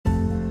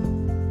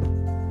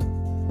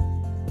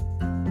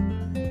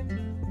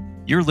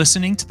You're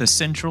listening to the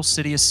Central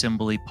City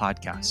Assembly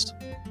podcast.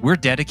 We're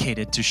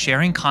dedicated to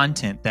sharing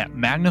content that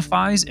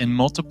magnifies and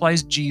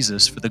multiplies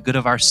Jesus for the good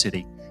of our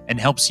city and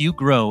helps you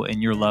grow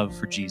in your love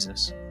for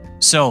Jesus.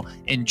 So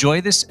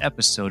enjoy this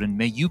episode and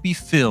may you be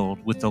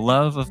filled with the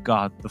love of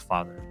God the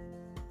Father.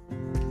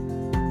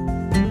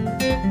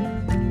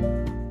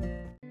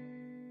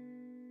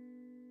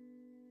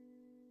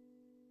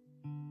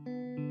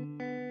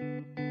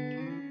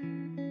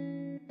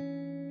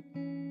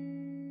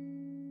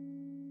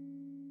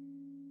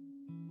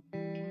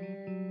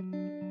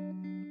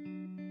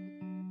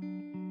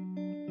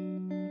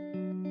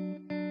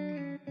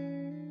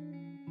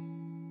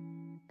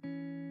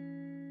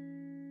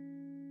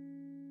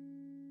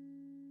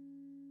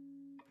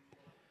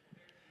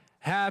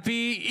 Happy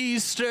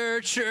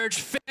Easter,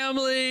 church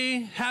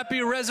family.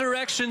 Happy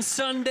Resurrection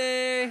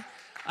Sunday.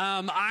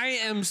 I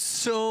am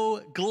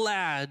so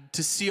glad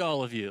to see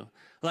all of you.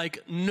 Like,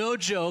 no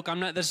joke,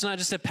 that's not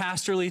just a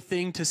pastorly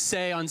thing to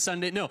say on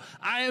Sunday. No,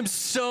 I am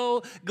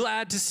so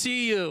glad to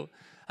see you.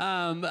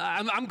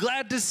 I'm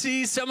glad to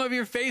see some of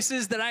your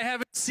faces that I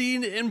haven't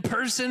seen in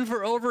person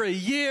for over a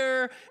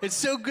year. It's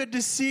so good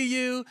to see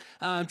you.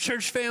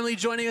 Church family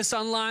joining us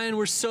online,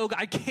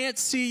 I can't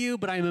see you,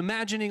 but I'm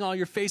imagining all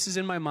your faces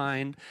in my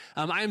mind.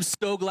 I am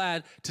so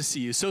glad to see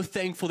you. So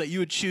thankful that you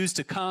would choose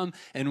to come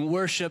and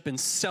worship and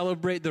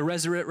celebrate the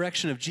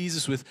resurrection of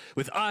Jesus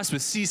with us,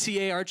 with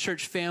CCA, our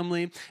church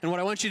family. And what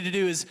I want you to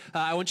do is,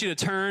 I want you to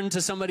turn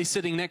to somebody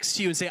sitting next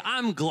to you and say,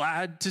 I'm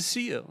glad to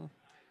see you.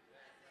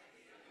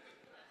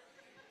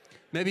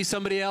 Maybe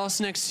somebody else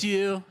next to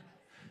you.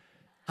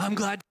 I'm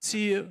glad to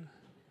see you.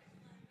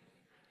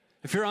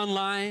 If you're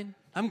online,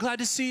 I'm glad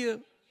to see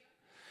you.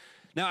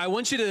 Now, I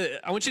want you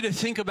to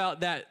think about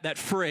that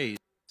phrase.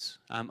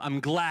 I'm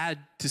glad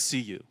to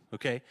see you,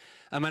 okay?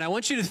 And I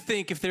want you to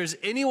think if there's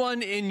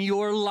anyone in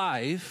your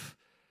life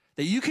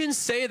that you can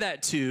say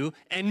that to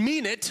and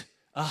mean it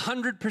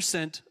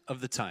 100%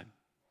 of the time.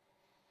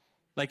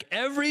 Like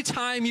every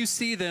time you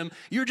see them,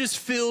 you're just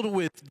filled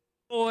with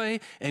joy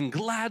and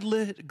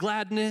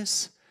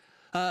gladness.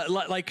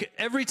 Like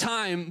every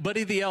time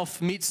Buddy the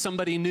Elf meets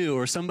somebody new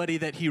or somebody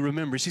that he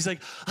remembers, he's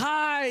like,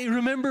 hi,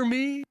 remember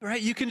me?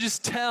 Right? You can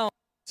just tell,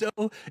 so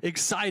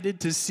excited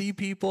to see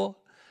people.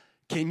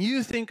 Can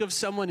you think of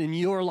someone in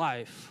your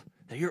life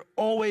that you're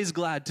always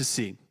glad to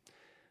see?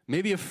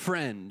 Maybe a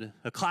friend,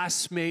 a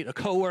classmate, a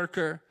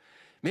coworker,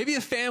 maybe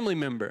a family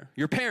member,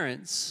 your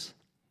parents,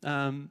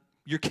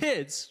 your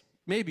kids.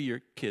 Maybe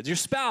your kids, your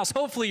spouse,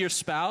 hopefully your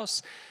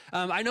spouse.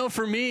 I know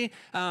for me,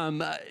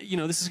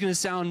 this is going to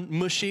sound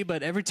mushy,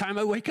 but every time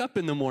I wake up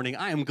in the morning,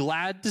 I am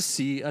glad to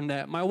see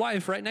Annette, my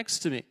wife, right next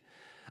to me.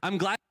 I'm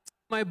glad to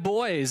see my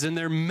boys and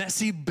their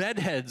messy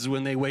bedheads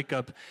when they wake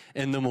up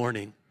in the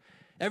morning.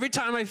 Every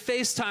time I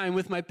FaceTime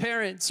with my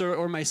parents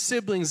or my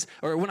siblings,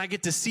 or when I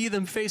get to see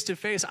them face to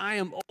face, I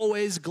am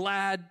always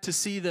glad to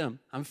see them.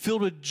 I'm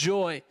filled with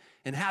joy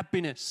and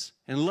happiness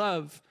and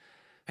love.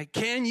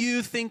 Can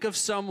you think of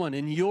someone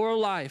in your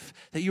life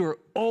that you are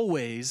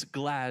always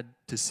glad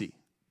to see?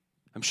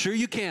 I'm sure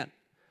you can.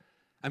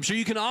 I'm sure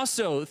you can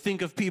also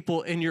think of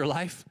people in your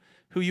life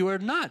who you are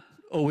not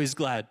always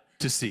glad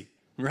to see,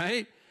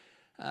 right?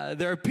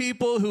 There are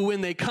people who,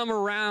 when they come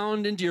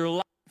around into your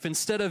life,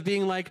 instead of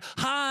being like,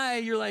 hi,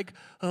 you're like,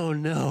 oh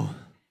no.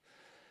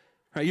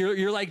 Right?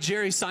 You're like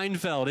Jerry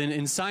Seinfeld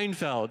in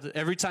Seinfeld.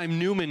 Every time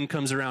Newman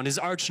comes around, his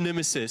arch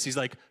nemesis, he's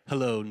like,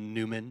 hello,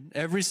 Newman,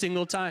 every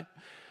single time.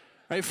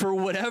 Right? For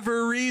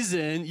whatever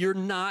reason, you're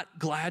not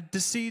glad to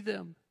see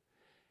them.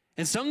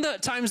 And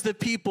sometimes the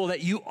people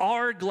that you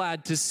are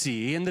glad to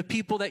see and the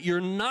people that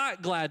you're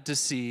not glad to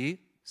see,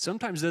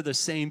 sometimes they're the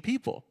same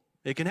people.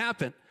 It can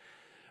happen.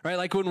 Right?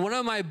 Like when one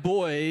of my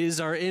boys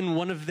are in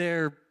one of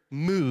their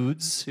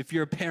moods, if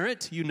you're a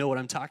parent, you know what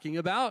I'm talking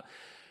about.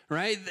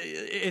 Right?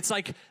 It's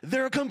like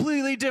they're a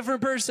completely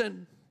different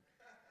person.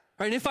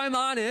 Right? And if I'm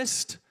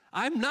honest,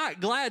 I'm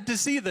not glad to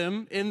see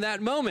them in that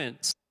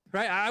moment.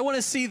 Right? I want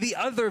to see the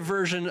other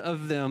version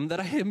of them that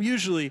I am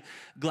usually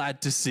glad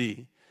to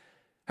see.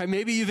 Right?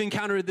 Maybe you've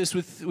encountered this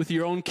with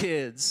your own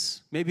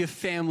kids, maybe a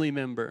family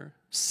member,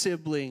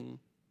 sibling,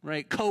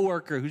 right?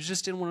 Coworker who's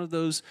just in one of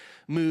those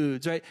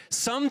moods, right?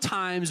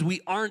 Sometimes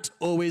we aren't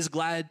always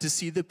glad to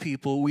see the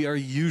people we are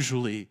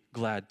usually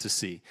glad to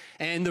see.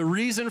 And the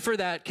reason for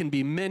that can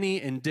be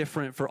many and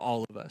different for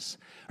all of us.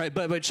 Right?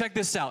 But check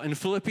this out. In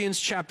Philippians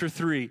chapter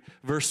 3,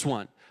 verse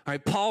 1. All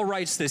right, Paul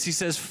writes this. He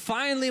says,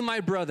 finally,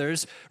 my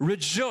brothers,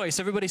 rejoice.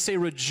 Everybody say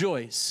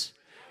rejoice.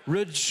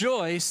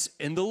 Rejoice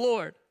in the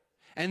Lord.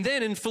 And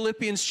then in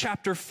Philippians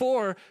chapter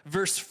 4,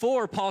 verse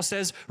 4, Paul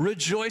says,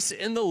 rejoice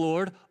in the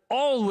Lord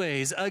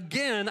always.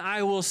 Again,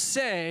 I will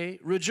say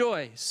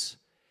rejoice.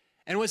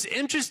 And what's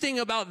interesting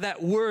about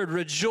that word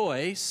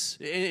rejoice,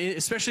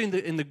 especially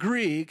in the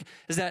Greek,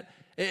 is that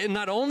it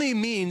not only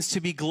means to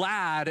be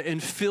glad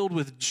and filled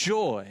with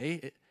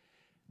joy,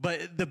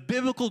 but the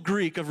biblical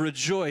Greek of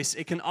rejoice,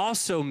 it can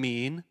also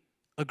mean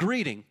a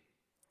greeting.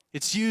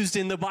 It's used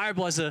in the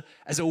Bible as a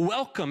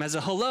welcome, as a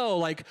hello,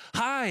 like,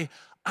 hi,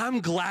 I'm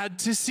glad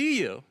to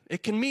see you.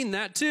 It can mean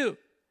that too.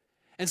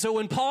 And so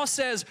when Paul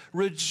says,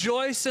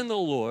 rejoice in the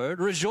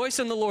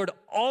Lord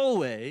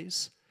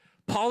always,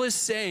 Paul is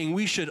saying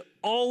we should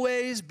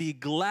always be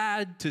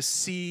glad to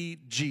see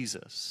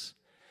Jesus.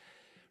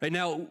 Right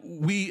now,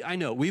 I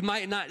know we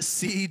might not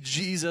see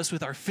Jesus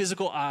with our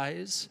physical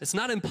eyes. It's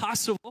not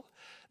impossible.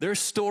 There are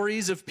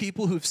stories of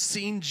people who've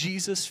seen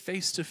Jesus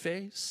face to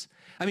face.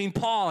 I mean,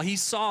 Paul, he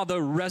saw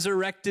the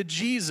resurrected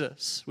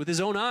Jesus with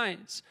his own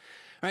eyes.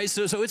 Right?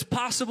 So it's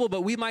possible,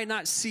 but we might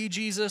not see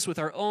Jesus with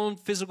our own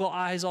physical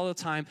eyes all the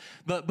time,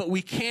 but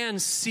we can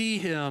see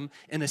him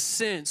in a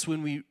sense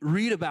when we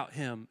read about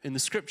him in the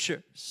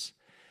scriptures.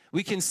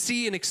 We can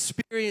see and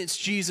experience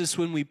Jesus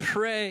when we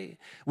pray,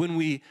 when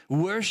we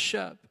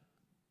worship.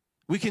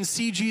 We can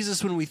see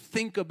Jesus when we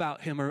think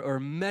about him or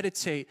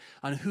meditate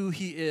on who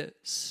he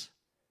is.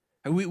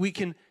 We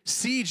can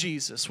see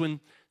Jesus when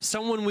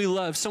someone we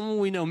love, someone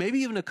we know, maybe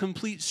even a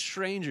complete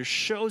stranger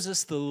shows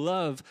us the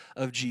love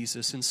of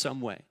Jesus in some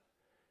way.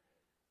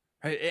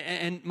 Right?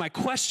 And my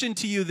question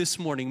to you this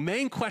morning,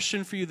 main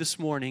question for you this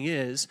morning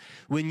is,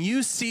 when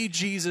you see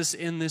Jesus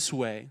in this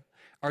way,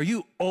 are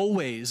you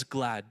always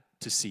glad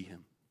to see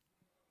him?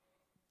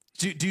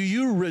 Do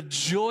you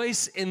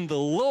rejoice in the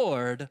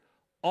Lord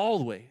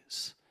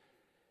always?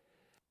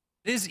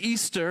 It is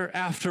Easter,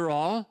 after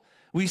all.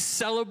 We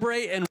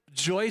celebrate and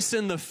rejoice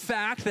in the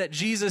fact that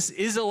Jesus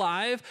is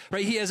alive,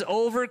 right? He has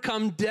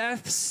overcome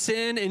death,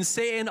 sin, and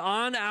Satan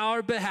on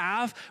our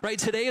behalf, right?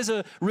 Today is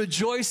a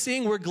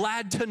rejoicing, we're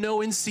glad to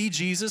know and see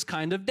Jesus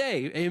kind of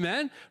day,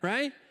 amen,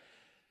 right?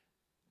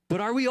 But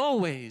are we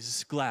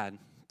always glad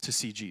to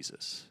see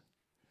Jesus?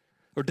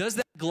 Or does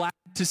that glad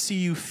to see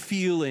you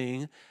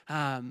feeling,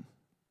 that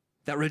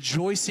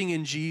rejoicing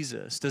in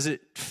Jesus, does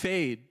it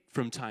fade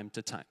from time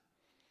to time?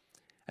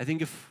 I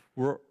think if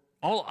we're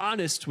all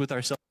honest with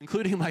ourselves,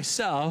 including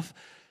myself,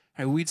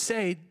 we'd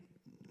say,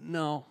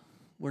 no,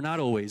 we're not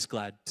always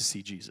glad to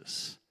see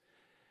Jesus.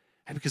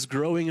 And because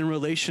growing in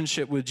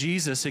relationship with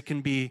Jesus, it can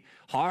be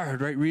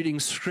hard, right? Reading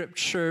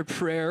scripture,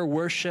 prayer,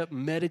 worship,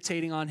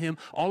 meditating on him,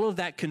 all of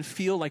that can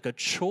feel like a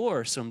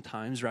chore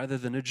sometimes rather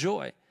than a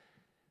joy.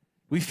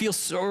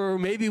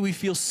 Maybe we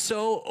feel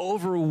so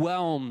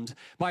overwhelmed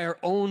by our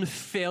own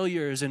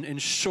failures and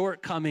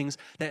shortcomings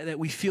that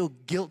we feel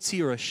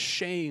guilty or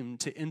ashamed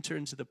to enter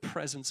into the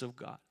presence of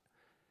God.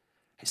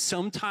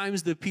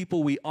 Sometimes the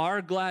people we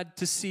are glad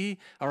to see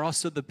are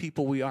also the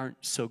people we aren't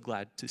so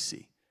glad to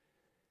see.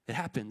 It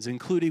happens,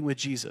 including with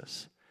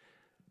Jesus.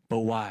 But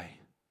why?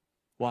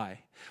 Why?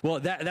 Well,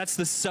 that's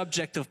the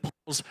subject of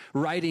Paul's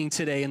writing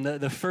today in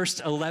the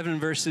first 11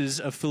 verses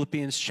of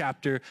Philippians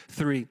chapter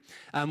 3.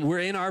 We're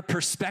in our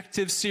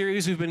perspective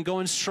series. We've been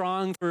going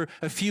strong for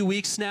a few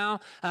weeks now,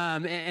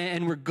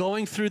 and we're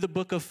going through the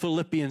book of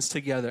Philippians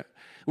together.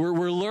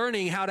 We're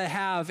learning how to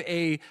have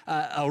a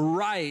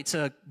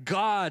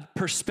God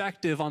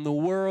perspective on the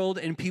world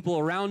and people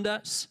around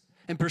us.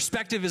 And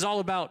perspective is all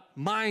about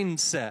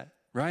mindset,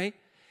 right?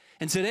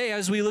 And today,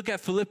 as we look at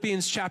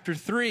Philippians chapter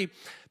 3,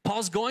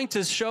 Paul's going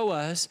to show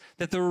us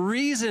that the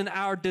reason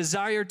our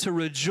desire to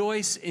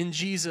rejoice in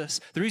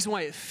Jesus, the reason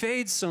why it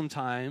fades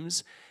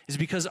sometimes, is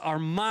because our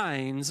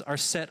minds are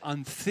set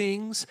on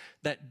things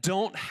that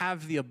don't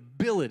have the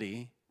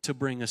ability to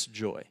bring us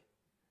joy.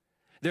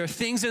 There are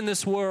things in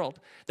this world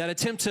that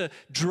attempt to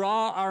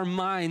draw our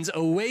minds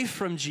away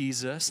from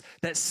Jesus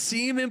that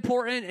seem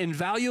important and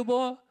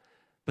valuable,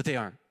 but they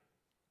aren't.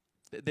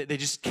 They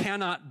just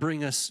cannot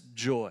bring us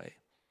joy,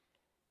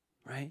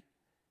 right?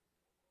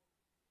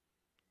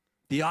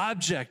 The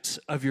object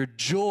of your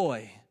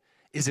joy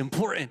is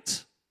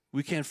important.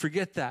 We can't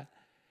forget that.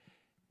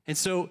 And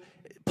so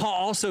Paul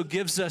also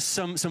gives us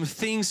some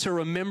things to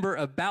remember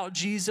about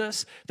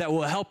Jesus that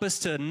will help us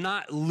to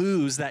not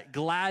lose that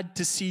glad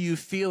to see you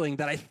feeling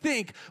that I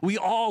think we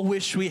all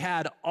wish we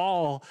had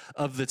all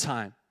of the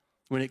time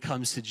when it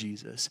comes to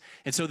Jesus.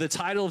 And so the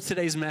title of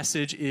today's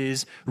message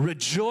is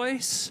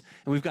Rejoice,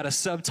 and we've got a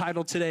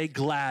subtitle today,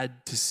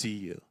 Glad to See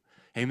You.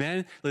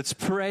 Amen. Let's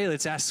pray.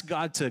 Let's ask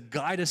God to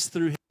guide us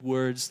through his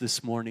words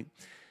this morning.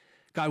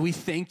 God, we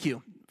thank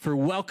you for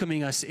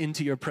welcoming us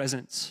into your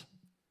presence.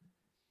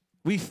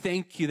 We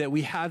thank you that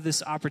we have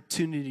this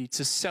opportunity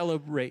to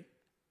celebrate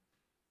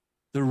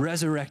the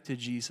resurrected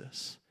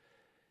Jesus.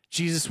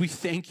 Jesus, we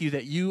thank you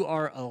that you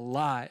are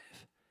alive.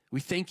 We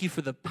thank you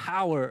for the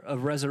power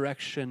of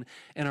resurrection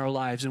in our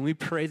lives, and we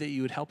pray that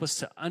you would help us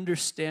to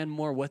understand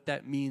more what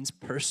that means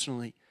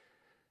personally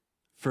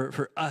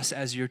for us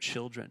as your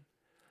children.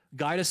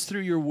 Guide us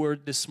through your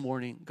word this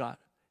morning, God.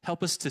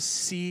 Help us to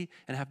see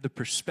and have the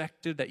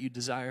perspective that you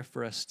desire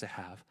for us to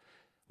have.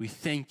 We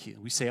thank you.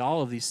 We say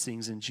all of these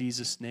things in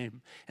Jesus'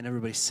 name. And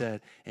everybody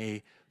said,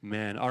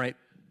 amen. All right.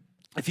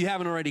 If you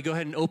haven't already, go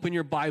ahead and open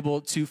your Bible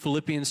to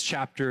Philippians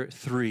chapter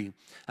 3.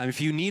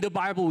 If you need a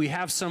Bible, we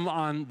have some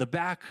on the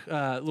back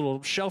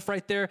little shelf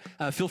right there.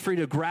 Feel free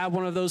to grab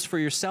one of those for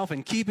yourself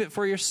and keep it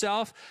for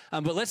yourself.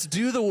 But let's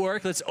do the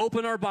work. Let's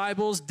open our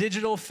Bibles,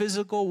 digital,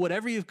 physical,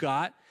 whatever you've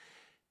got.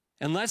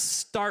 And let's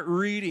start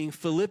reading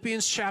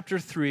Philippians chapter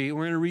 3.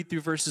 We're going to read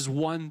through verses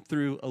 1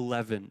 through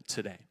 11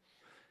 today.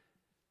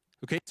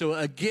 Okay, so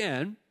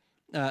again,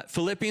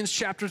 Philippians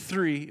chapter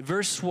 3,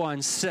 verse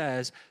 1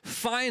 says,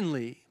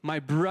 "Finally, my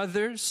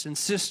brothers and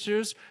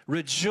sisters,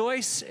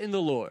 rejoice in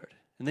the Lord."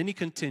 And then he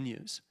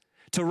continues,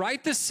 "To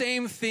write the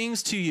same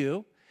things to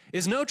you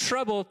is no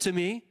trouble to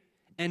me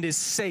and is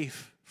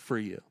safe for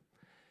you."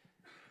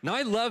 Now,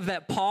 I love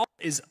that Paul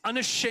is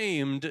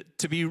unashamed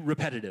to be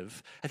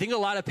repetitive. I think a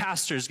lot of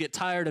pastors get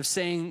tired of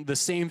saying the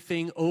same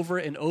thing over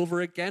and over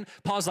again.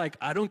 Paul's like,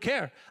 I don't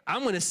care.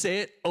 I'm going to say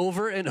it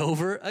over and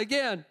over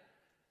again,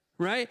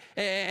 right?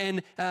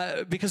 And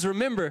because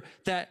remember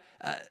that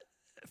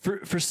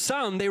for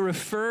some, they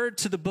refer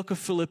to the book of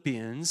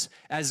Philippians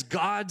as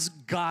God's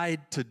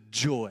guide to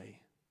joy.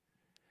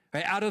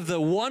 Right? Out of the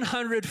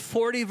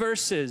 140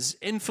 verses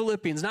in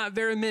Philippians, not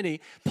very many,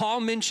 Paul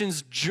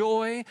mentions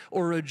joy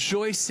or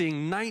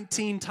rejoicing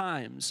 19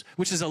 times,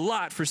 which is a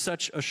lot for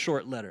such a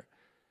short letter.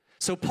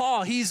 So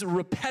Paul, he's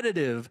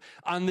repetitive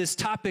on this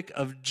topic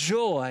of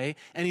joy,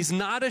 and he's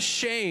not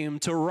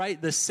ashamed to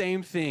write the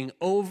same thing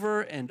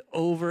over and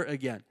over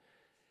again.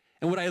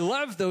 And what I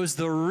love, though, is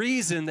the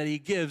reason that he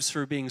gives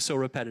for being so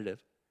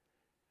repetitive.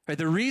 Right?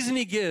 The reason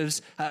he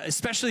gives,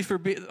 especially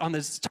on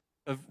this topic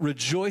of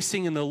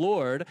rejoicing in the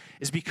Lord,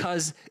 is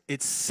because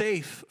it's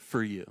safe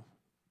for you.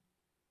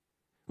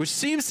 Which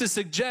seems to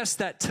suggest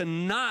that to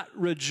not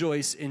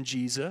rejoice in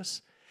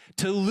Jesus,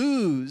 to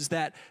lose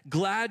that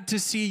glad to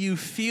see you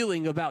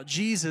feeling about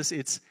Jesus,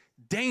 it's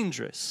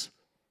dangerous.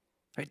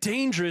 Right?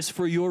 Dangerous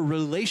for your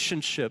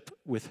relationship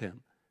with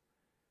him.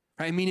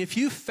 Right? I mean, if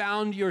you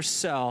found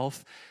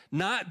yourself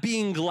not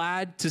being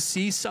glad to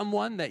see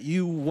someone that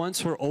you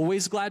once were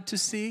always glad to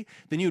see,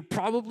 then you'd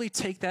probably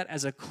take that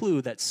as a clue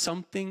that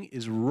something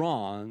is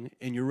wrong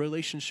in your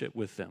relationship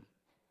with them,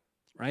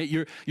 right?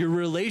 Your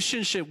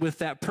relationship with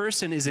that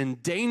person is in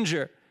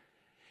danger.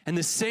 And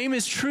the same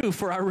is true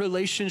for our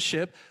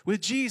relationship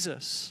with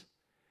Jesus.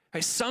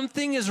 Right?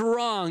 Something is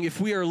wrong if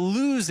we are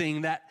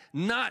losing that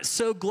not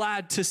so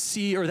glad to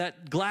see, or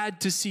that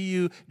glad to see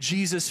you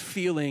Jesus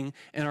feeling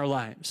in our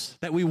lives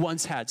that we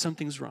once had.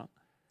 Something's wrong.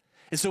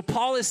 And so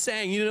Paul is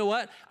saying, you know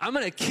what? I'm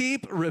going to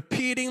keep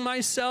repeating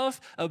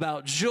myself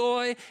about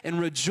joy and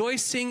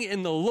rejoicing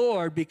in the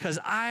Lord because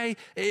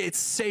it's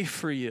safe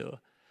for you.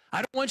 I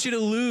don't want you to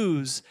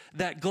lose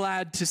that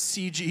glad to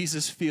see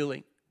Jesus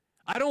feeling.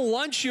 I don't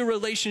want your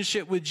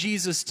relationship with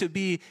Jesus to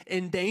be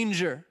in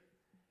danger.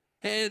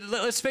 And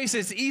let's face it,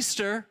 it's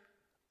Easter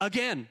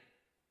again,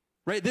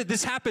 right?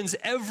 This happens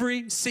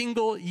every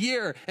single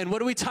year. And what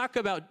do we talk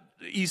about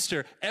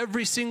Easter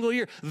every single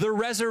year? The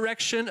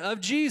resurrection of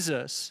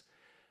Jesus.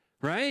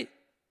 Right?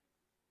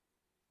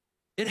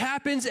 It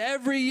happens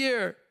every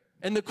year.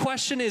 And the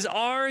question is,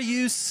 are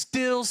you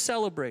still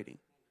celebrating?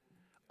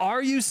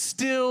 Are you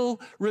still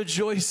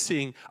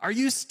rejoicing? Are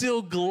you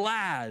still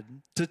glad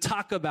to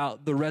talk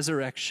about the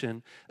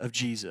resurrection of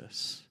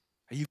Jesus?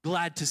 Are you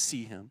glad to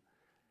see him?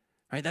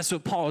 Right? That's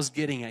what Paul is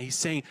getting at. He's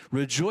saying,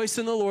 rejoice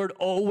in the Lord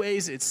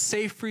always. It's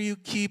safe for you.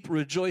 Keep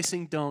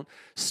rejoicing. Don't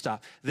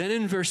stop. Then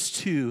in verse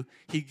 2,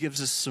 he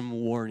gives us some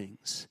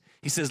warnings.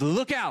 He says,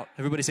 look out.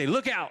 Everybody say,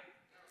 look out.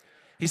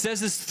 He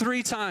says this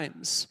 3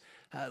 times.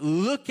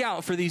 Look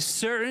out for these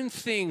certain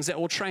things that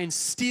will try and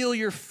steal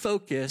your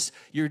focus,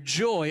 your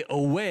joy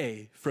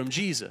away from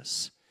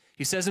Jesus.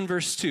 He says in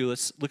verse 2,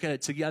 let's look at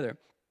it together.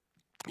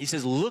 He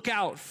says, look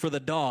out for the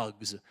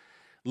dogs.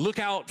 Look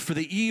out for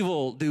the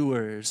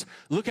evildoers.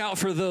 Look out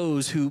for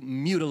those who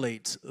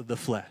mutilate the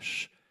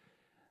flesh.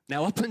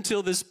 Now, up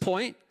until this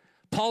point,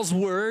 Paul's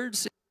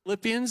words in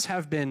Philippians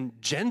have been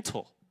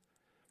gentle.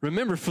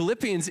 Remember,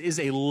 Philippians is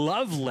a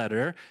love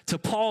letter to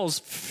Paul's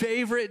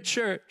favorite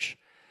church.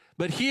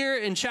 But here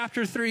in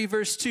chapter 3,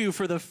 verse 2,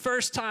 for the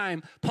first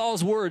time,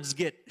 Paul's words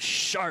get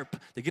sharp.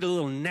 They get a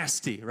little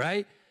nasty,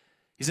 right?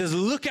 He says,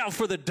 look out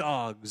for the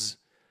dogs.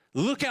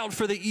 Look out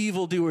for the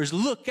evildoers.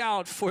 Look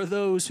out for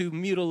those who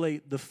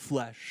mutilate the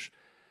flesh.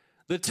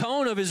 The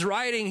tone of his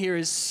writing here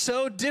is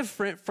so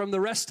different from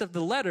the rest of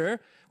the letter,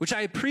 which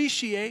I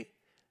appreciate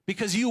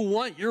because you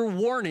want your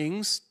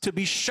warnings to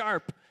be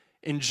sharp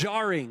and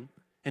jarring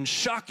and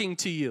shocking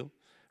to you,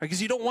 because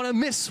you don't want to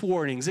miss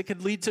warnings. It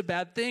could lead to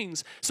bad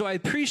things. So I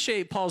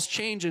appreciate Paul's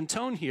change in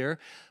tone here,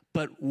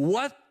 but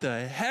what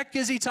the heck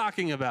is he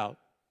talking about?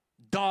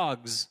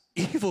 Dogs,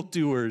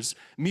 evildoers,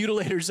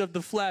 mutilators of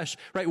the flesh,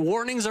 right?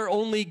 Warnings are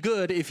only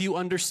good if you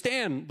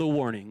understand the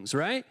warnings,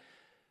 right?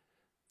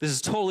 This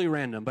is totally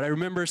random, but I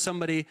remember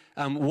somebody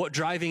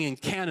driving in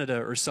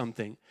Canada or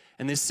something,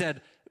 and they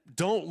said,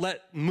 don't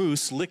let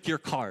moose lick your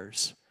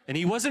cars. And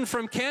he wasn't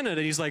from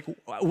Canada. He's like,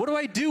 what do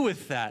I do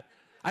with that?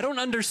 I don't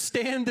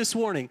understand this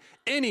warning.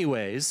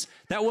 Anyways,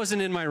 that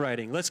wasn't in my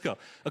writing. Let's go.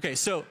 Okay,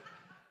 so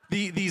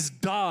these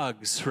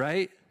dogs,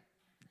 right?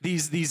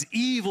 These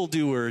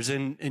evildoers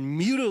and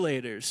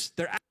mutilators,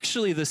 they're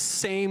actually the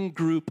same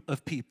group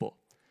of people.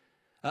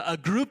 A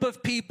group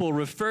of people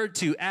referred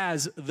to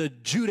as the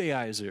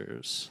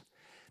Judaizers.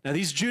 Now,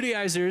 these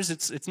Judaizers,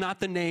 it's not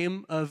the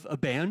name of a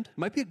band. It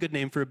might be a good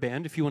name for a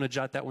band if you want to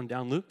jot that one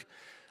down, Luke.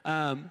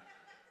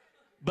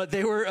 But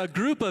they were a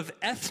group of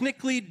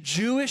ethnically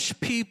Jewish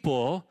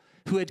people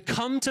who had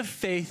come to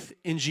faith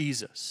in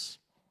Jesus.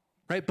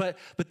 right? But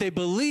they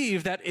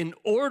believe that in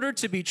order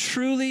to be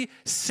truly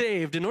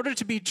saved, in order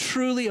to be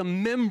truly a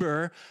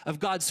member of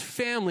God's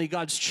family,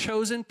 God's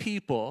chosen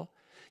people,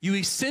 you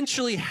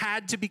essentially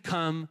had to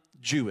become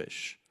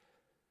Jewish.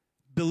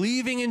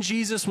 Believing in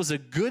Jesus was a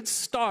good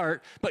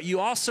start, but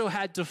you also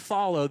had to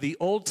follow the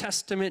Old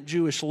Testament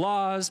Jewish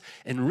laws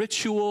and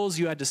rituals.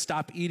 You had to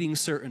stop eating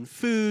certain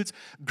foods.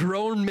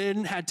 Grown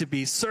men had to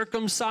be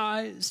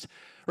circumcised,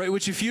 right?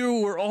 Which if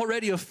you were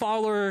already a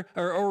follower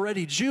or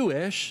already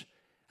Jewish,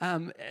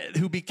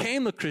 who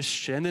became a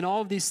Christian, then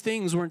all of these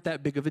things weren't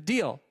that big of a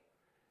deal.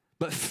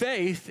 But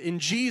faith in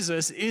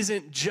Jesus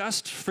isn't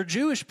just for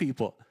Jewish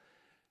people,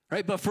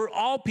 right? But for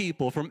all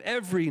people from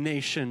every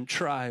nation,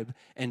 tribe,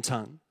 and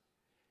tongue.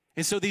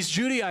 And so these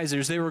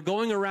Judaizers, they were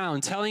going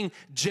around telling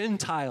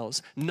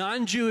Gentiles,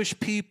 non-Jewish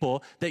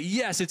people, that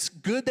yes, it's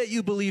good that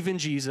you believe in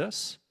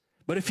Jesus,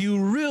 but if you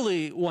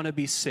really want to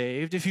be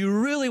saved, if you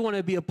really want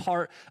to be a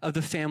part of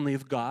the family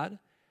of God,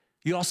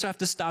 you also have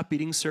to stop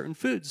eating certain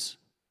foods.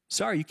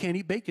 Sorry, you can't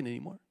eat bacon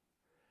anymore.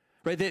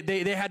 Right?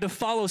 They had to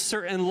follow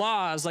certain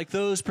laws like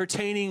those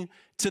pertaining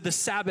to the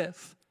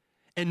Sabbath.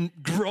 And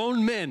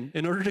grown men,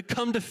 in order to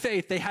come to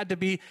faith, they had to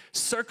be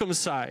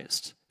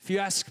circumcised. If you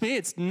ask me,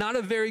 it's not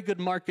a very good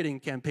marketing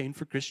campaign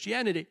for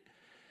Christianity,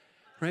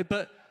 right?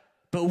 But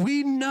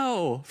we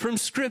know from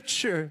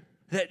Scripture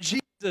that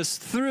Jesus,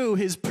 through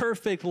his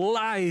perfect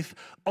life,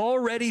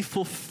 already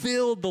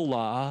fulfilled the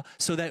law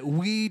so that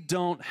we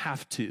don't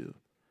have to.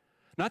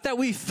 Not that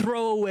we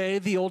throw away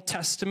the Old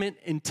Testament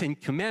and 10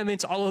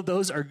 Commandments. All of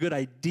those are good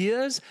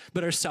ideas,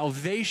 but our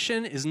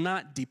salvation is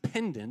not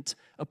dependent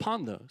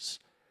upon those.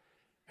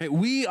 Right?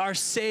 We are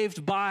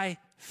saved by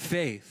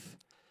faith.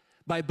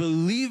 By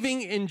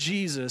believing in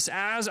Jesus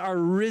as our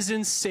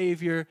risen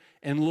Savior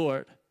and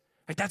Lord.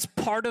 Right? That's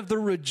part of the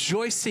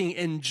rejoicing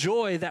and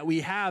joy that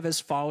we have as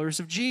followers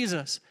of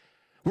Jesus.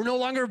 We're no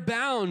longer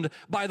bound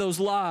by those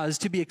laws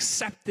to be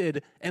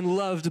accepted and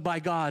loved by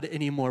God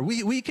anymore.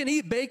 We can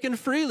eat bacon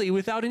freely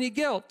without any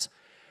guilt.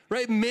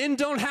 Right? Men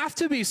don't have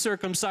to be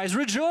circumcised.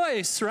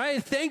 Rejoice,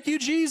 right? Thank you,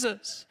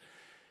 Jesus.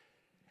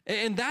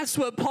 And that's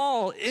what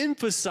Paul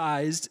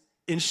emphasized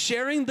in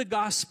sharing the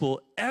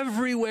gospel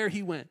everywhere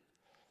he went.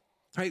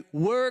 Right?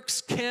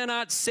 Works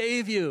cannot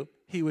save you,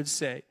 he would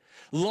say.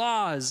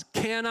 Laws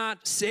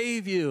cannot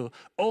save you.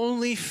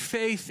 Only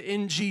faith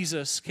in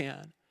Jesus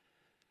can.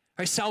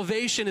 Right?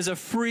 Salvation is a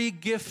free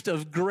gift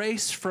of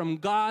grace from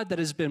God that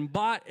has been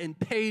bought and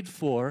paid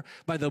for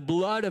by the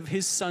blood of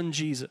his Son,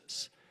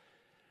 Jesus.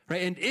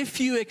 Right? And if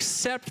you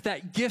accept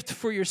that gift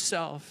for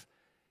yourself,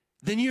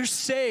 then you're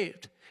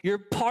saved. You're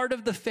part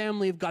of the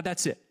family of God.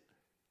 That's it.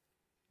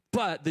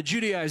 But the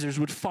Judaizers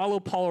would follow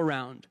Paul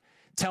around,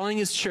 telling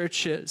his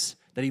churches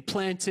that he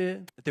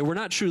planted, that they were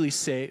not truly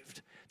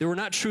saved. They were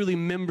not truly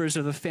members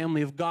of the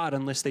family of God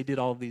unless they did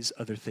all these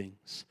other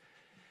things.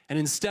 And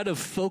instead of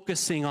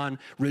focusing on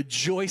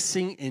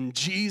rejoicing in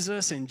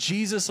Jesus and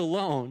Jesus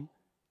alone,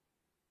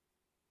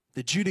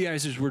 the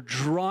Judaizers were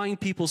drawing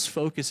people's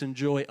focus and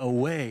joy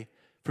away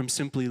from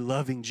simply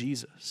loving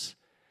Jesus.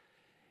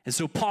 And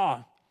so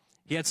Paul,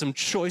 he had some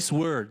choice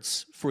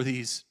words for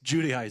these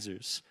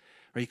Judaizers.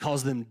 He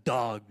calls them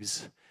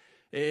dogs,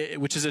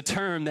 which is a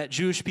term that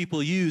Jewish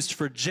people used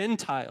for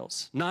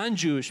Gentiles,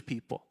 non-Jewish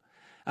people.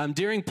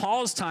 During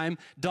Paul's time,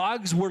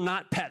 dogs were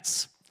not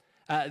pets.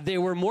 They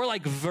were more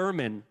like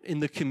vermin in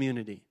the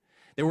community.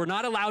 They were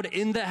not allowed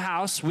in the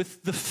house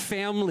with the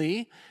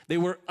family. They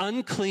were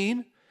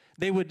unclean.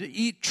 They would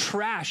eat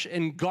trash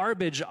and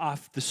garbage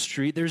off the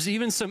street. There's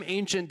even some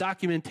ancient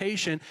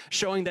documentation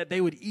showing that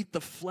they would eat the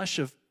flesh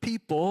of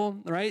people,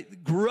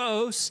 right?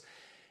 Gross.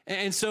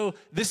 And so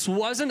this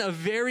wasn't a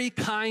very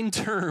kind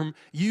term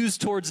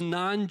used towards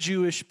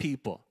non-Jewish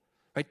people,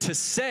 right? To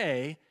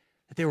say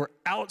that they were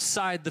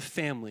outside the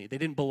family, they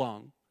didn't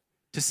belong.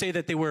 To say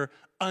that they were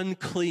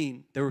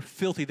unclean, they were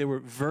filthy, they were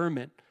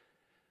vermin.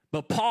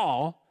 But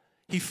Paul,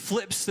 he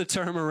flips the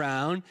term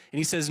around and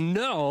he says,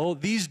 no,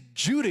 these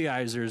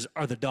Judaizers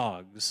are the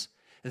dogs.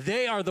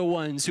 They are the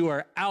ones who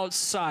are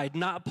outside,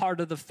 not part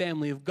of the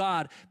family of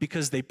God,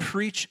 because they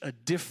preach a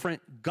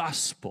different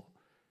gospel.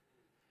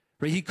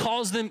 Right? He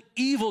calls them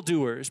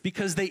evildoers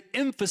because they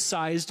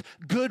emphasized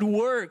good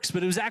works,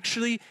 but it was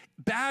actually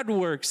bad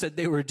works that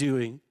they were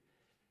doing.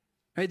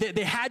 Right?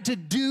 They had to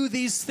do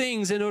these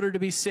things in order to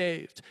be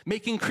saved,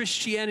 making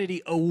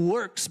Christianity a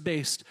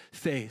works-based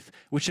faith,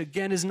 which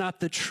again is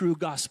not the true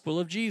gospel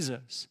of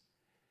Jesus.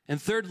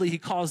 And thirdly, he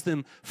calls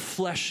them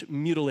flesh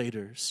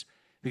mutilators,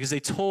 because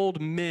they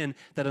told men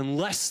that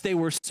unless they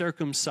were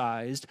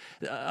circumcised,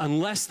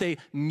 unless they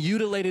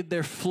mutilated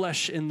their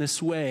flesh in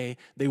this way,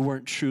 they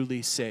weren't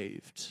truly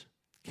saved.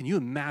 Can you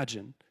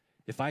imagine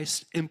if I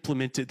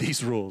implemented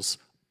these rules?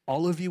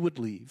 All of you would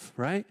leave,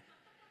 right?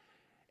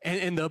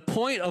 And the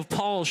point of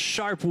Paul's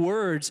sharp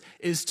words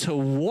is to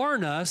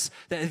warn us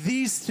that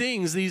these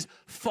things, these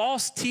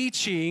false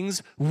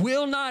teachings,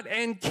 will not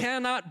and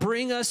cannot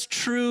bring us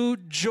true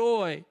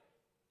joy.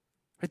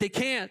 Right? They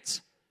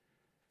can't.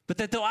 But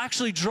that they'll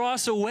actually draw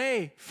us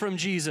away from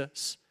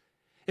Jesus.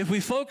 If we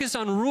focus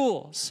on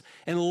rules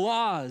and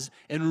laws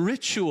and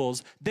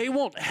rituals, they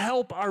won't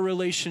help our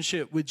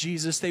relationship with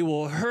Jesus. They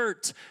will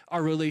hurt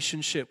our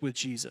relationship with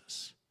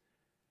Jesus.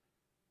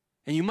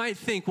 And you might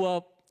think,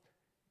 well,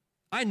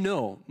 I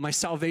know my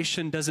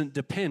salvation doesn't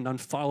depend on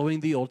following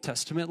the Old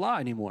Testament law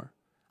anymore.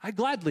 I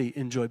gladly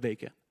enjoy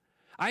bacon.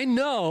 I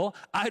know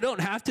I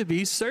don't have to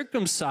be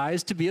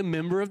circumcised to be a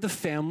member of the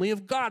family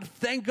of God.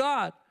 Thank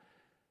God.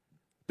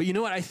 But you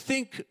know what? I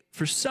think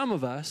for some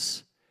of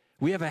us,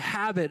 we have a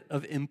habit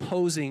of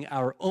imposing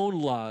our own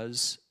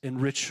laws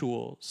and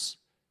rituals,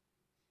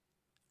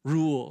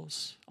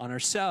 rules on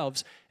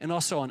ourselves and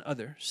also on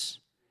others.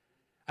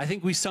 I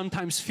think we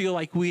sometimes feel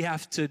like we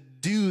have to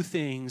do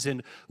things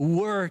and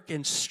work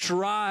and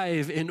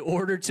strive in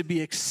order to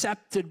be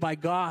accepted by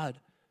God.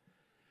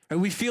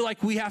 And we feel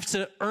like we have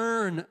to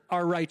earn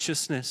our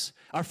righteousness,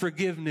 our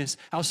forgiveness,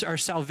 our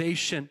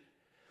salvation.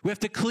 We have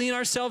to clean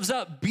ourselves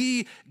up,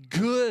 be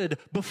good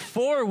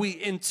before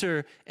we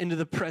enter into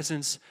the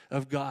presence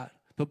of God.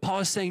 But Paul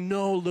is saying,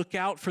 no, look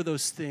out for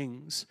those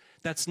things.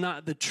 That's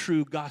not the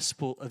true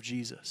gospel of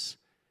Jesus.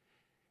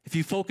 If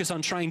you focus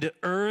on trying to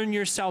earn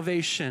your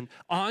salvation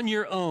on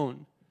your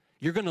own,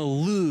 you're going to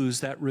lose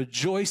that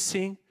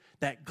rejoicing,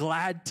 that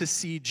glad to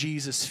see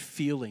Jesus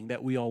feeling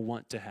that we all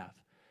want to have.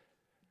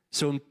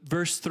 So in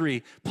verse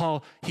 3,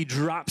 Paul, he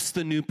drops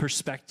the new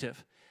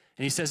perspective.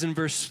 And he says in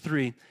verse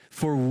 3,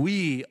 for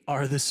we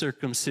are the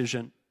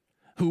circumcision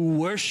who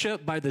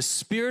worship by the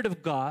Spirit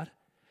of God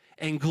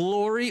and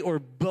glory or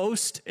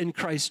boast in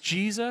Christ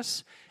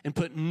Jesus and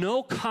put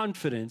no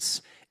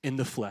confidence in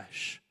the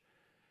flesh.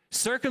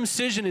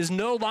 Circumcision is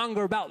no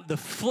longer about the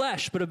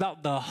flesh, but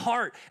about the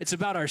heart. It's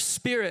about our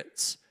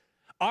spirits.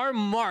 Our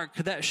mark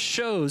that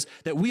shows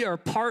that we are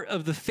part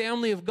of the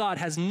family of God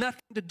has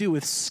nothing to do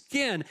with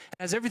skin. It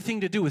has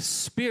everything to do with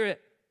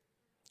spirit,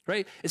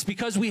 right? It's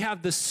because we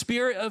have the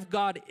Spirit of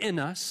God in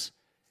us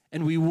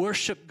and we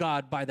worship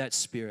God by that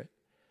Spirit.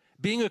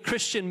 Being a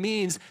Christian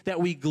means that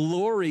we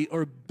glory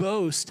or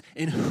boast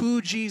in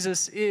who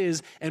Jesus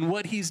is and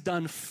what he's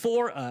done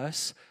for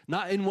us,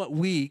 not in what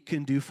we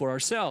can do for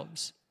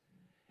ourselves.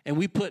 And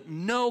we put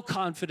no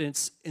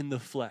confidence in the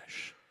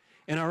flesh,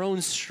 in our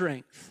own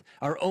strength,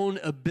 our own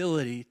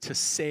ability to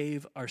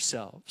save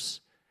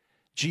ourselves.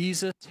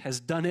 Jesus has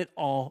done it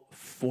all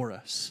for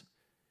us.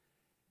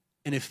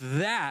 And if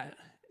that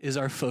is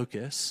our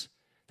focus,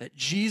 that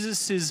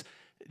Jesus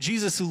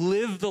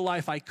lived the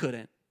life I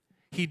couldn't,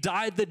 he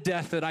died the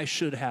death that I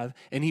should have,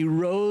 and he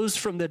rose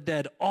from the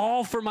dead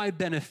all for my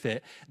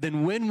benefit,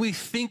 then when we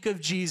think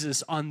of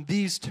Jesus on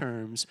these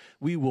terms,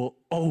 we will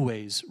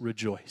always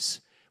rejoice.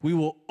 We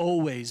will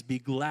always be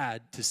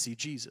glad to see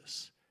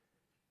Jesus.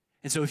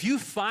 And so if you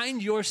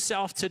find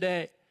yourself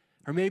today,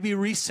 or maybe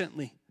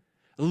recently,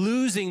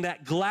 losing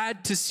that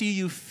glad to see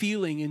you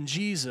feeling in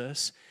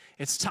Jesus,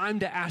 it's time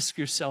to ask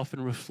yourself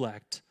and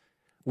reflect,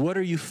 what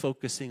are you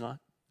focusing on?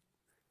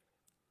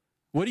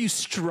 What are you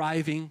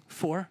striving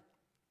for?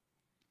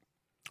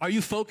 Are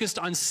you focused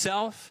on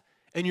self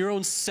and your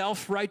own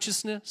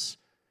self-righteousness?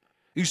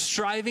 Are you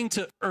striving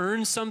to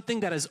earn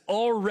something that has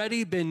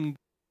already been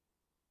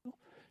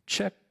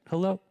checked?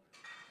 Hello?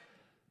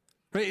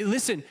 Right?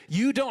 Listen,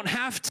 you don't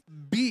have to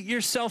beat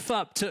yourself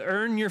up to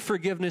earn your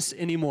forgiveness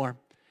anymore.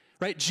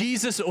 Right?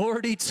 Jesus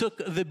already took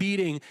the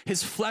beating.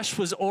 His flesh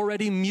was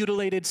already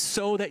mutilated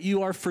so that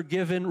you are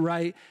forgiven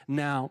right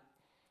now.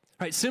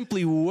 Right?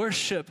 Simply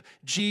worship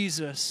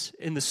Jesus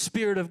in the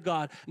Spirit of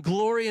God.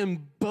 Glory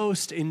and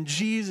boast in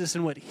Jesus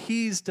and what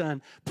he's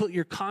done. Put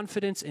your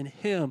confidence in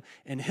him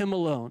and him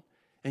alone,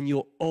 and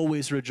you'll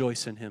always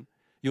rejoice in him.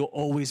 You'll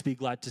always be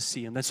glad to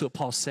see him. That's what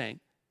Paul's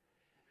saying.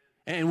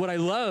 And what I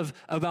love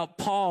about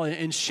Paul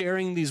and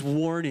sharing these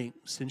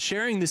warnings and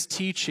sharing this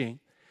teaching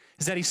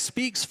is that he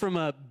speaks from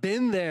a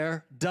been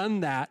there, done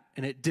that,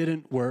 and it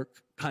didn't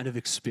work kind of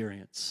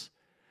experience.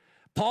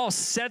 Paul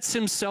sets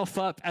himself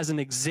up as an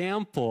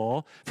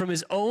example from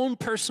his own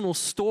personal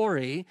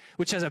story,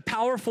 which has a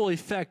powerful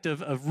effect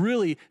of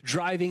really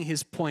driving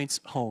his points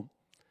home.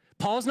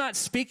 Paul's not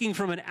speaking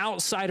from an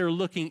outsider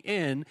looking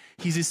in.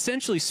 He's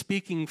essentially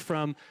speaking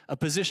from a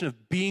position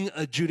of being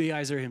a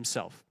Judaizer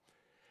himself.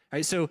 All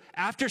right, so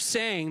after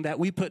saying that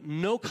we put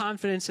no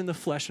confidence in the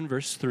flesh in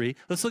verse 3,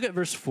 let's look at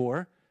verse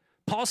 4.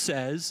 Paul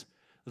says,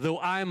 though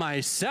I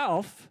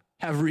myself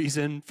have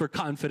reason for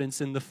confidence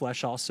in the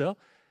flesh also,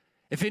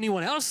 if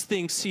anyone else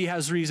thinks he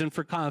has reason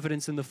for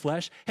confidence in the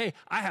flesh, hey,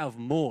 I have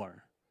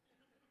more.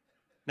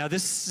 Now,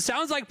 this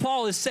sounds like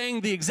Paul is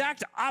saying the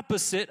exact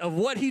opposite of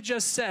what he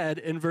just said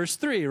in verse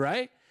 3,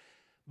 right?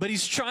 But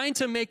he's trying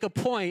to make a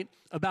point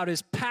about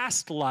his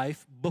past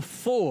life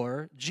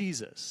before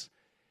Jesus.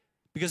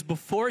 Because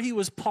before he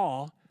was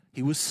Paul,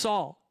 he was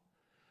Saul.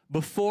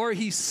 Before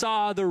he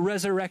saw the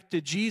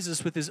resurrected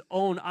Jesus with his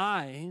own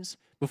eyes,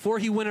 before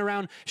he went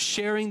around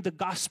sharing the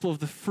gospel of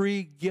the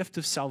free gift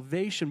of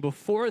salvation,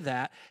 before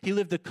that, he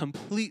lived a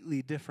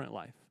completely different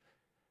life.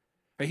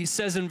 Right? He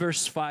says in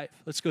verse 5,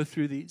 let's go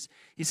through these.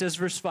 He says,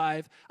 verse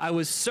 5, I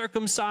was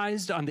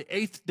circumcised on the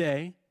 8th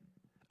day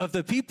of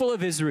the people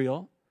of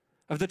Israel,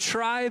 of the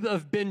tribe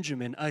of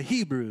Benjamin, a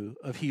Hebrew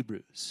of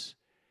Hebrews.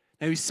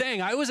 Now he's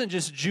saying, I wasn't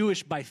just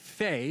Jewish by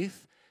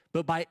faith,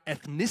 but by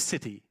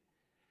ethnicity.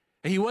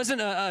 He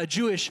wasn't a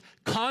Jewish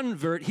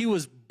convert. He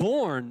was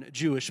born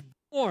Jewish,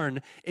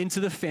 born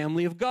into the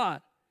family of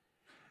God.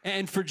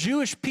 And for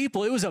Jewish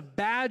people, it was a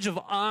badge of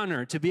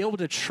honor to be able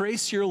to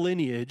trace your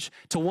lineage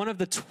to one of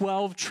the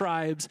 12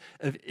 tribes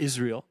of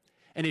Israel.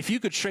 And if you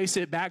could trace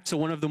it back to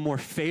one of the more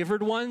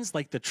favored ones,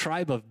 like the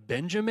tribe of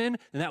Benjamin,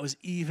 then that was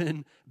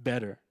even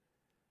better.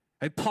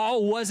 Right?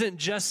 Paul wasn't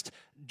just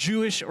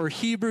Jewish or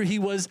Hebrew. He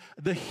was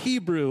the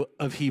Hebrew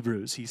of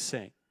Hebrews, he's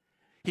saying.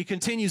 He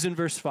continues in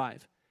verse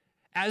 5.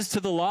 As to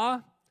the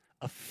law,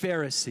 a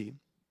Pharisee.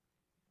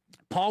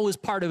 Paul was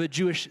part of a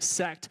Jewish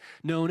sect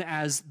known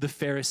as the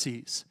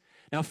Pharisees.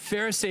 Now,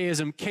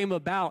 Pharisaism came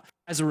about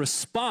as a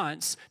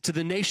response to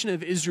the nation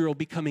of Israel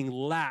becoming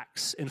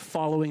lax in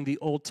following the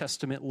Old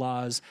Testament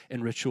laws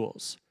and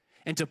rituals.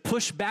 And to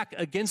push back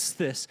against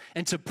this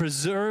and to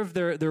preserve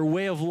their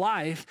way of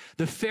life,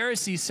 the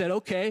Pharisees said,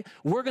 okay,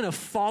 we're going to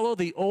follow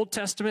the Old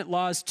Testament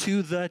laws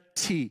to the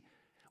T.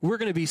 We're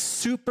going to be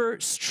super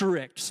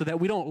strict so that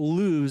we don't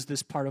lose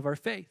this part of our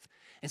faith.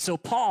 And so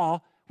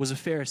Paul was a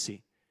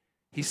Pharisee.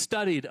 He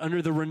studied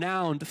under the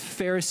renowned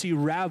Pharisee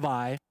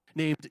rabbi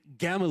named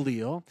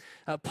Gamaliel.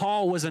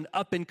 Paul was an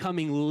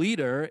up-and-coming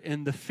leader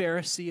in the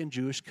Pharisee and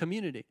Jewish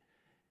community.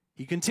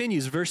 He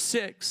continues, verse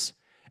 6,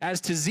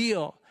 as to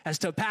zeal, as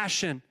to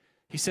passion,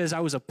 he says, I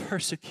was a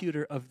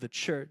persecutor of the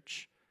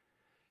church.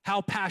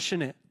 How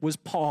passionate was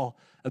Paul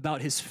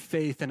about his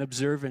faith and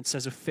observance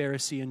as a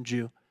Pharisee and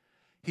Jew?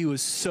 He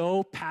was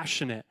so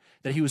passionate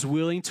that he was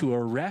willing to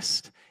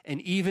arrest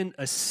and even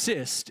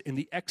assist in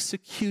the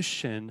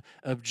execution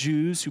of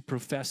Jews who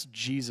professed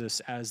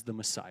Jesus as the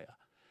Messiah.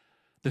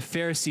 The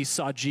Pharisees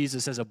saw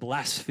Jesus as a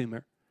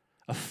blasphemer,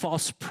 a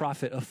false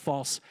prophet, a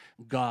false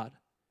God.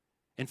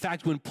 In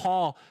fact, when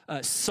Paul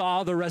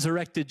saw the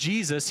resurrected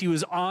Jesus, he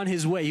was on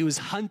his way. He was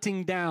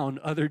hunting down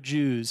other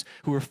Jews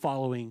who were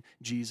following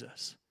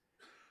Jesus.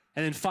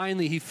 And then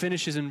finally, he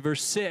finishes in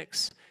verse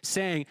 6,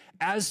 saying,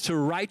 as to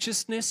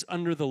righteousness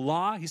under the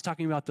law, he's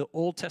talking about the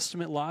Old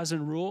Testament laws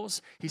and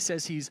rules, he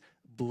says he's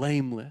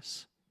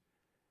blameless.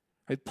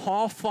 Right?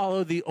 Paul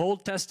followed the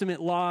Old Testament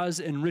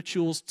laws and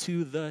rituals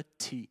to the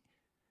T.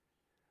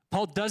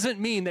 Paul doesn't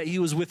mean that he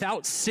was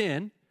without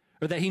sin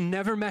or that he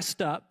never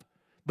messed up.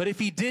 But if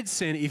he did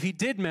sin, if he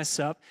did mess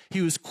up,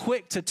 he was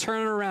quick to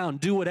turn around,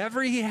 do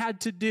whatever he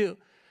had to do,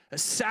 a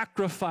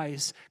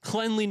sacrifice,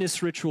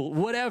 cleanliness ritual,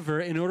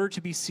 whatever, in order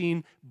to be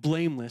seen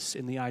blameless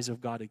in the eyes of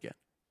God again.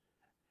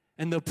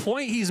 And the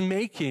point he's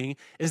making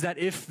is that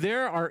if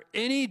there are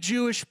any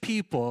Jewish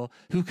people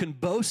who can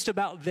boast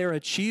about their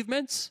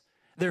achievements,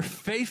 their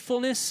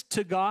faithfulness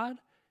to God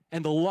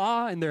and the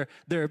law and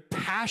their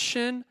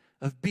passion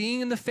of being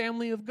in the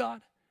family of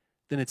God,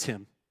 then it's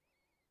him.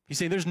 He's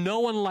saying, there's no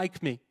one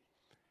like me.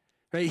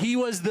 Right? He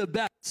was the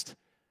best,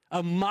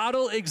 a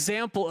model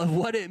example of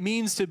what it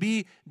means to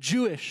be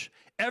Jewish.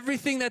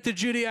 Everything that the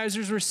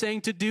Judaizers were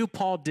saying to do,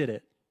 Paul did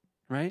it,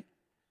 right?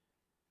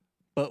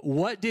 But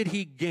what did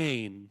he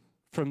gain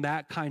from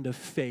that kind of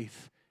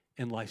faith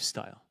and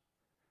lifestyle?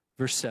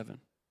 Verse 7,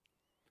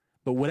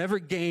 but whatever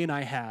gain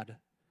I had,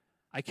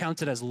 I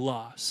counted as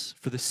loss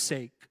for the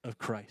sake of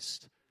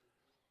Christ.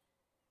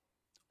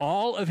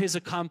 All of his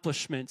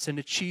accomplishments and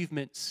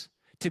achievements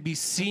to be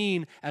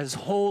seen as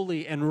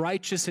holy and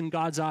righteous in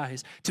God's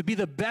eyes, to be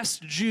the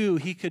best Jew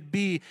he could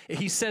be,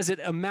 he says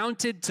it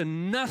amounted to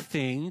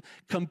nothing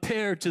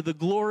compared to the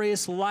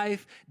glorious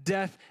life,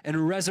 death,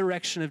 and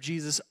resurrection of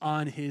Jesus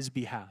on his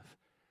behalf.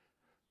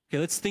 Okay,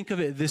 let's think of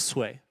it this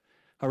way,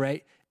 all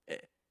right?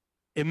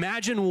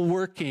 Imagine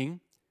working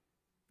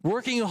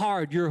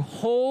hard your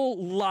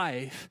whole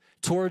life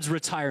towards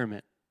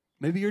retirement.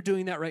 Maybe you're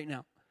doing that right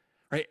now,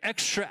 right?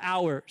 Extra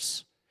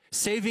hours,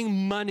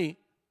 saving money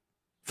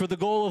for the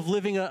goal of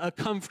living a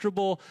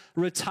comfortable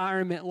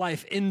retirement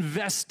life,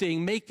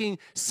 investing, making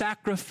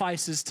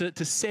sacrifices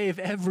to save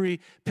every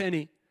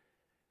penny,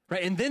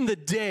 right? And then the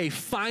day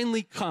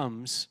finally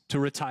comes to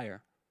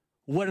retire.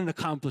 What an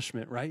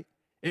accomplishment, right?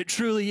 It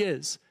truly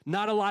is.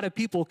 Not a lot of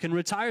people can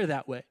retire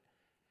that way,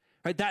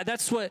 right?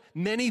 That's what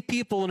many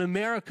people in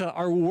America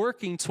are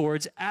working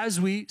towards as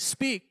we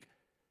speak.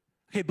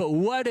 Okay, but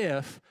what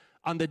if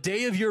on the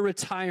day of your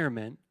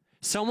retirement,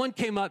 someone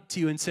came up to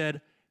you and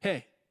said,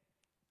 hey,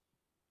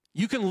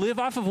 you can live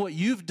off of what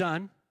you've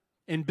done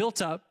and built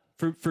up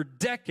for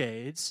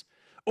decades,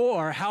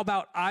 or how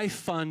about I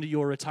fund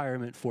your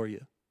retirement for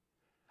you?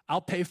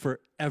 I'll pay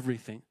for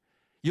everything.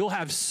 You'll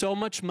have so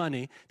much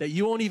money that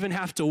you won't even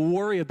have to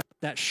worry about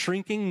that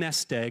shrinking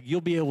nest egg.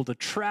 You'll be able to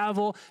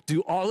travel,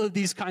 do all of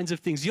these kinds of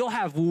things. You'll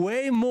have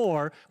way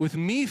more with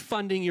me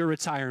funding your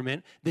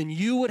retirement than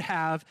you would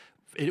have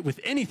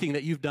with anything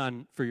that you've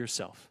done for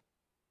yourself.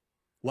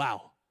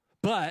 Wow.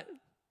 But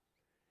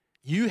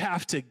you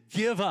have to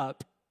give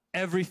up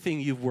everything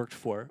you've worked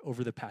for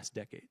over the past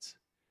decades.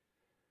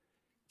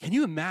 Can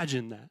you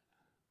imagine that?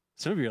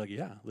 Some of you are like,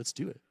 yeah, let's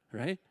do it,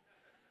 right?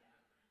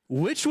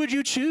 Which would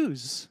you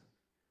choose?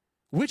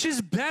 Which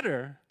is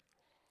better?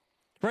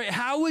 Right?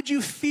 How would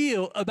you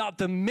feel about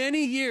the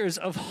many years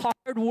of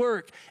hard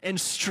work and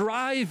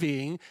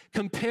striving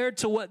compared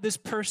to what this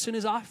person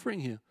is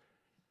offering you?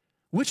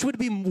 Which would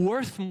be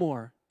worth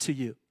more to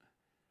you?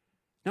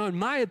 Now, in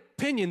my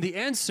opinion, the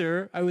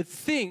answer, I would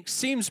think,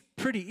 seems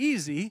pretty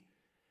easy,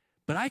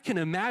 but I can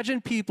imagine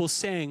people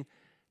saying,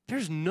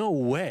 there's no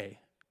way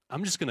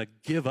I'm just going to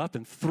give up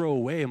and throw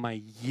away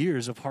my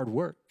years of hard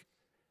work.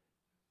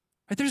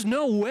 Right? There's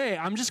no way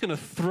I'm just going to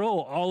throw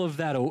all of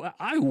that away.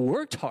 I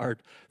worked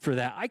hard for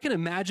that. I can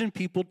imagine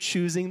people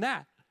choosing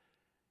that.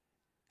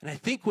 And I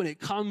think when it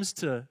comes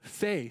to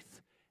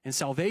faith and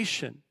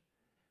salvation,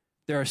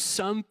 there are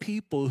some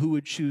people who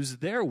would choose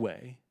their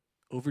way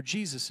over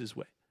Jesus'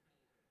 way.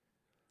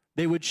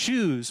 They would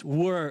choose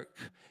work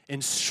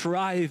and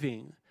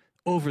striving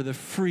over the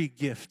free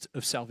gift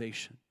of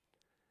salvation.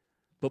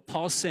 But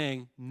Paul's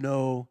saying,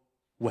 no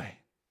way.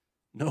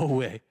 No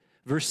way.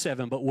 Verse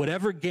 7, but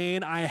whatever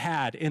gain I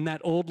had in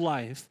that old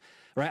life,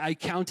 right, I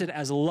counted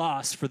as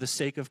loss for the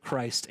sake of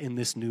Christ in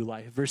this new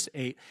life. Verse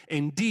 8,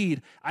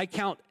 indeed, I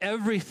count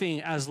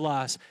everything as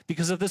loss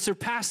because of the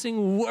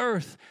surpassing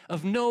worth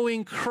of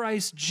knowing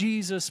Christ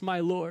Jesus my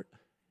Lord.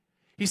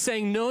 He's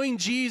saying knowing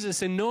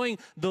Jesus and knowing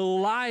the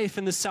life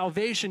and the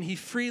salvation he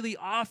freely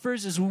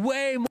offers is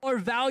way more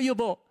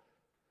valuable.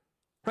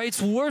 Right?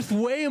 It's worth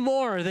way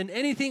more than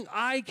anything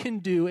I can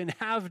do and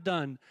have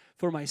done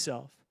for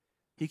myself.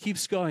 He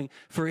keeps going,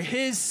 for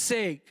his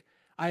sake,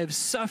 I have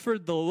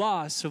suffered the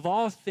loss of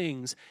all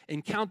things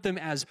and count them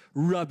as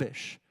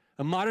rubbish.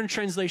 A modern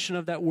translation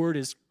of that word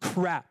is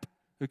crap,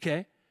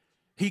 okay?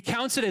 He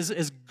counts it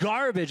as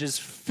garbage, as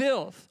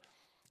filth,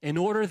 in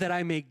order that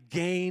I may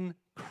gain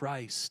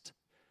Christ.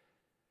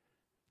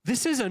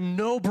 This is a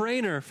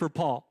no-brainer for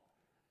Paul,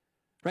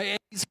 right? And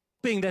he's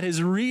hoping that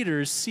his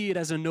readers see it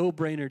as a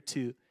no-brainer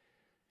too.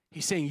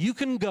 He's saying you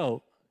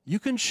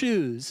can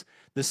choose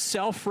the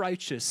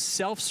self-righteous,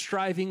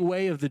 self-striving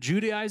way of the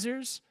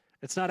Judaizers.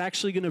 It's not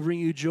actually going to bring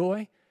you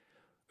joy.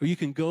 Or you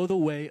can go the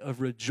way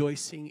of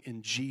rejoicing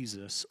in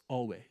Jesus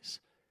always.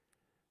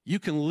 You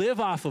can live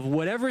off of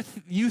whatever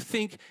you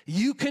think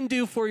you can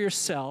do for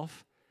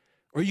yourself,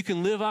 or you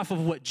can live off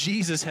of what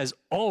Jesus has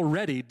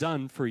already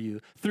done for you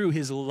through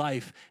his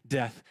life,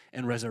 death,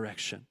 and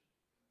resurrection.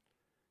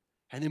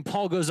 And then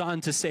Paul goes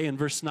on to say in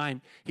verse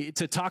 9,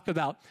 to talk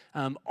about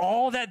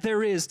all that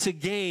there is to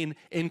gain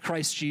in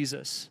Christ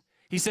Jesus.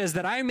 He says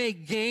that I may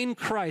gain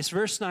Christ,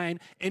 verse 9,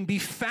 and be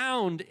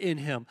found in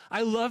him.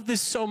 I love this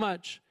so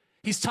much.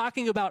 He's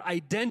talking about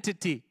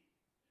identity.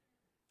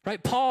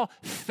 Right? Paul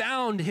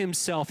found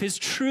himself, his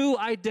true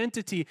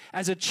identity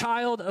as a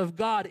child of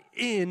God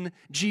in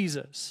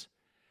Jesus.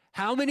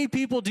 How many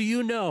people do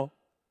you know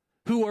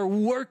who are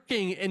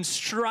working and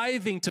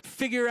striving to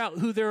figure out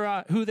who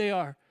they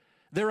are?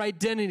 Their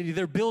identity,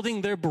 they're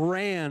building their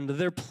brand,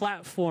 their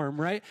platform,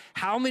 right?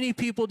 How many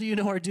people do you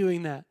know are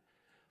doing that?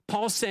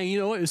 Paul's saying, you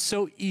know what? It was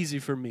so easy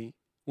for me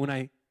when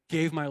I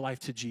gave my life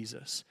to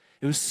Jesus.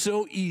 It was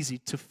so easy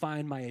to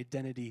find my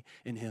identity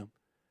in him.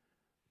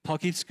 Paul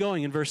keeps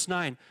going in verse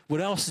 9. What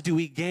else do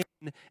we gain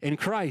in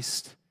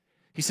Christ?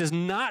 He says,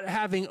 not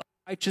having a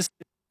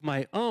righteousness of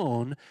my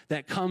own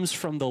that comes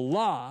from the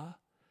law,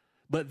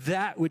 but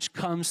that which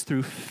comes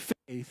through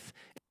faith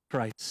in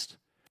Christ.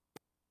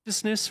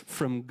 Righteousness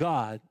from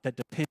God that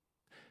depends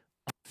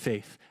on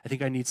faith. I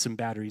think I need some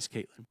batteries,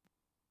 Caitlin.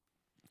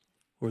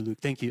 Or Luke,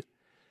 thank you.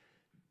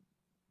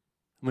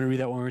 I'm going to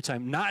read that one more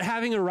time. Not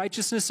having a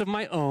righteousness of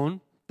my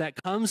own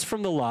that comes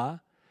from the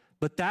law,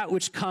 but that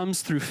which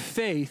comes through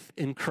faith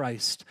in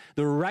Christ.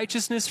 The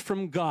righteousness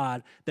from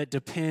God that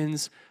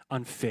depends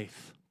on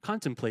faith.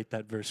 Contemplate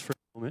that verse for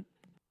a moment.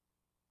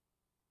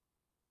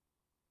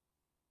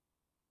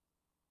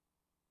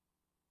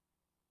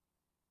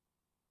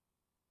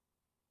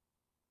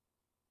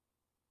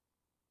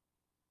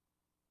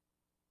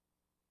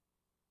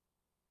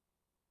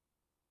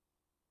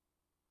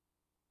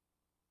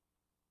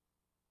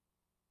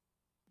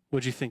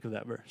 What'd you think of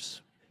that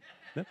verse?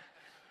 Yep.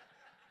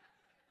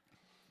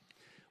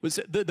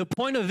 The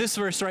point of this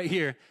verse right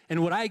here,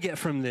 and what I get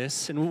from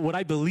this, and what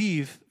I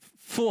believe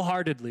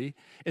full-heartedly,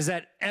 is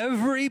that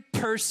every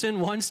person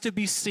wants to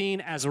be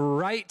seen as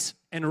right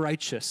and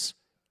righteous.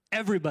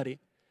 Everybody.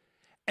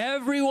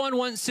 Everyone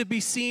wants to be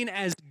seen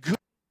as good.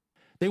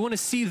 They want to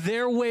see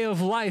their way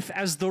of life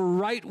as the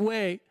right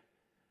way.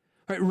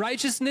 Right?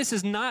 Righteousness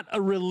is not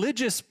a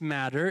religious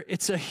matter,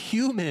 it's a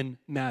human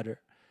matter.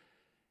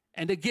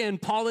 And again,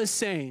 Paul is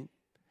saying,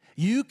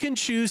 you can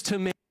choose to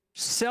make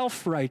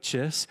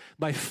self-righteous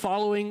by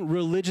following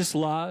religious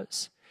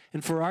laws.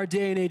 And for our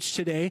day and age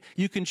today,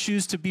 you can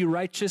choose to be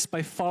righteous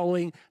by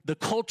following the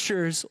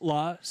culture's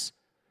laws.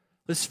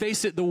 Let's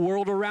face it, the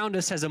world around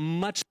us has a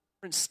much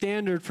different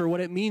standard for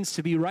what it means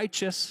to be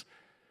righteous.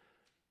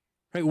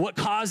 Right? What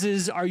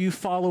causes are you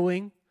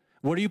following?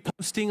 What are you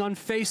posting on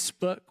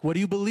Facebook? What do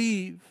you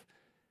believe?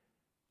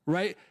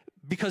 Right?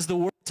 Because the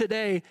world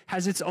today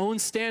has its own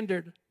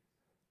standard.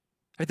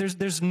 Right?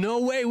 There's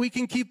no way we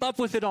can keep up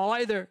with it all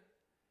either.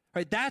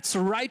 Right? That's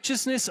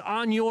righteousness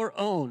on your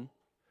own.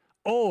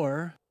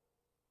 Or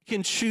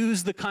can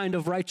choose the kind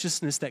of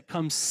righteousness that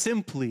comes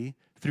simply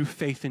through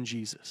faith in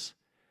Jesus.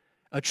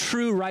 A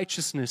true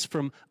righteousness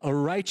from a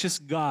righteous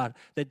God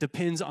that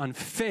depends on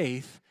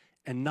faith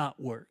and not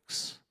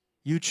works.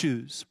 You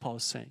choose, Paul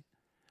is saying.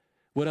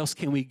 What else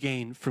can we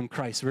gain from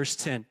Christ? Verse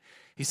 10,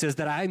 he says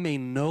that I may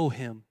know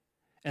him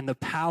and the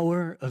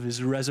power of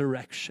his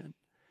resurrection.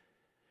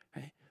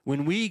 Right?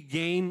 When we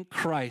gain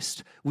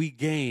Christ, we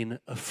gain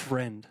a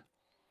friend.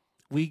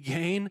 We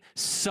gain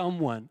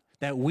someone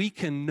that we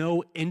can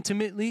know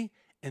intimately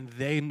and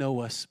they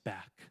know us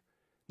back.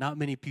 Not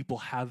many people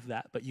have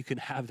that, but you can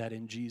have that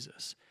in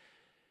Jesus.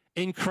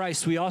 In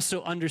Christ, we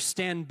also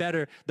understand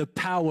better the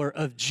power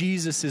of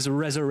Jesus'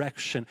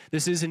 resurrection.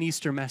 This is an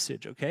Easter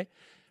message, okay?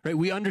 Right?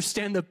 We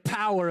understand the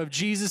power of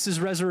Jesus'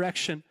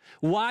 resurrection.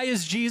 Why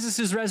is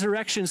Jesus'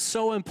 resurrection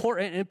so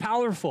important and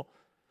powerful?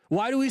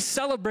 Why do we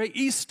celebrate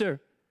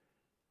Easter?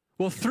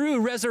 Well,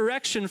 through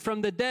resurrection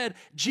from the dead,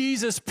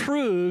 Jesus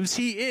proves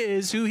he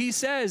is who he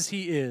says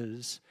he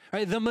is.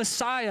 Right? The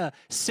Messiah,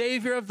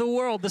 Savior of the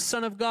world, the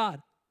Son of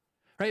God.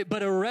 Right?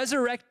 But a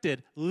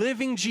resurrected,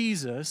 living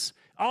Jesus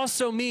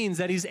also means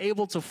that he's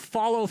able to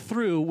follow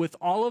through with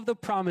all of the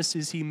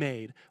promises he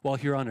made while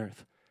here on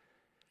earth.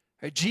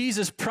 Right?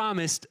 Jesus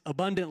promised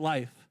abundant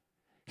life.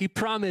 He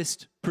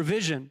promised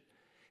provision.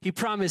 He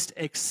promised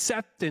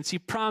acceptance. He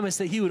promised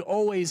that he would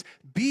always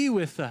be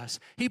with us.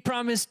 He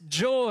promised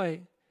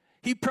joy.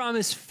 He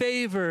promised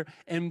favor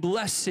and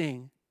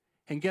blessing.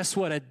 And guess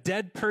what? A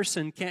dead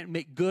person can't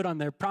make good on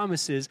their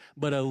promises,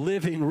 but a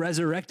living,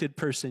 resurrected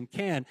person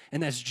can,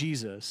 and that's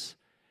Jesus.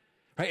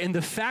 Right? And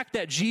the fact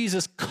that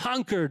Jesus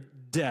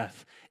conquered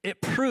death, it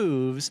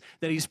proves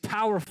that he's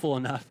powerful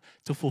enough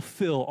to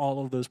fulfill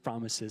all of those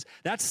promises.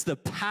 That's the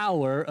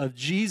power of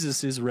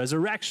Jesus'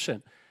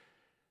 resurrection.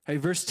 Right?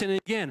 Verse 10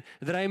 again,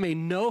 that I may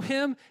know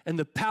him and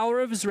the power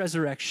of his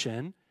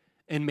resurrection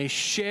and may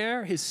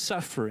share his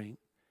suffering,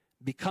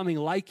 becoming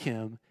like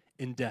him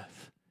in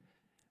death.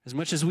 As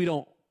much as we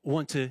don't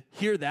want to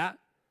hear that,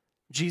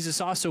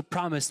 Jesus also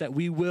promised that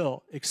we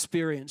will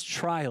experience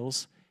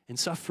trials and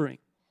suffering.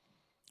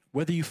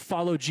 Whether you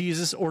follow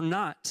Jesus or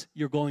not,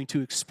 you're going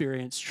to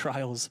experience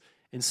trials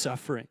and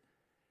suffering.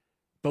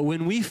 But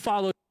when we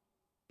follow,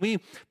 we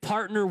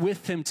partner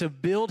with him to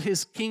build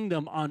his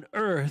kingdom on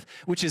earth,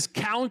 which is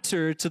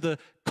counter to the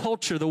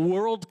culture, the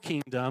world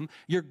kingdom,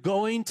 you're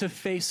going to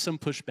face some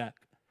pushback.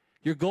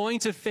 You're going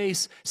to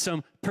face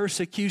some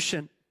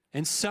persecution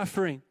and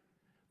suffering.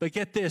 But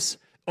get this,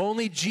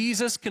 only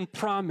Jesus can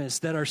promise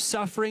that our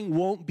suffering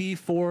won't be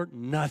for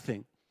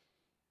nothing.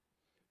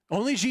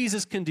 Only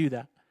Jesus can do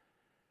that.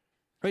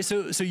 Right?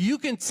 So you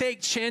can take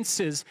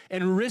chances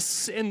and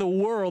risks in the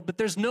world, but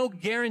there's no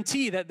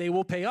guarantee that they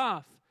will pay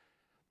off.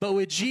 But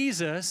with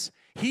Jesus,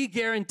 he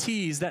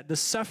guarantees that the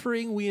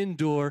suffering we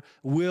endure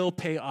will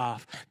pay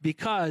off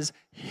because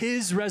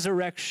his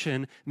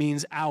resurrection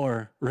means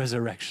our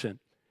resurrection.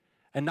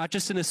 And not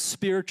just in a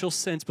spiritual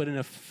sense, but in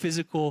a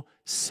physical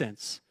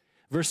sense.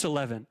 Verse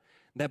 11,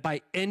 that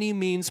by any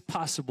means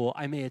possible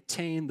I may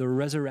attain the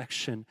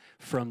resurrection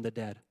from the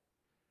dead.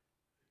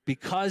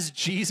 Because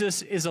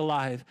Jesus is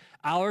alive,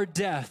 our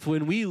death,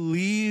 when we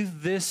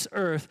leave this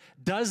earth,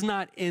 does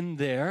not end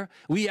there.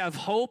 We have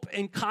hope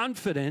and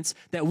confidence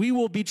that we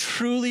will be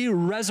truly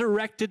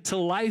resurrected to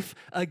life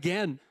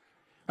again.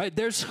 Right?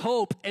 There's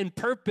hope and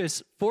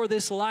purpose for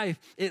this life.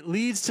 It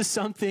leads to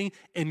something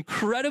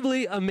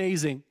incredibly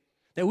amazing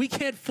that we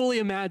can't fully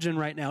imagine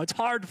right now. It's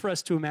hard for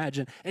us to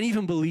imagine and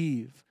even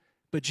believe,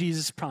 but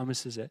Jesus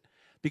promises it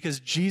because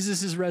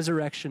Jesus'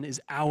 resurrection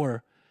is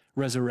our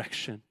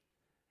resurrection.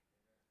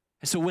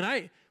 And so when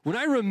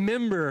I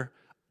remember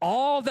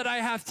all that I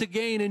have to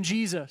gain in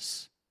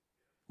Jesus,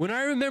 when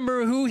I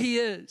remember who he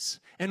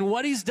is and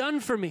what he's done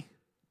for me,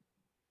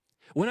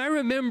 when I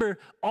remember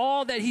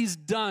all that he's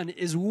done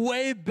is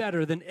way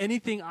better than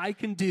anything I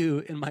can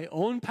do in my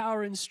own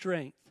power and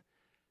strength,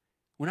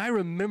 when I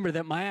remember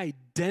that my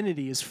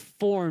identity is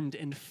formed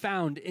and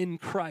found in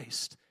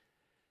Christ,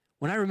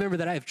 when I remember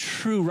that I have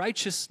true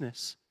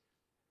righteousness,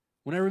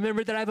 when I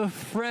remember that I have a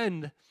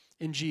friend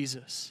in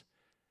Jesus,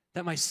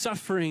 that my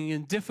suffering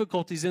and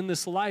difficulties in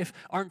this life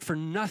aren't for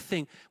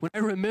nothing, when I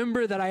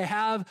remember that I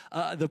have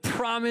the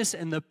promise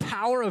and the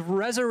power of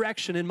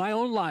resurrection in my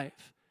own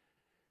life,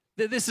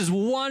 that this is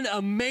one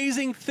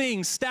amazing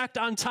thing stacked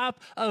on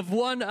top of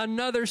one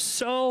another,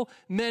 so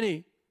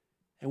many.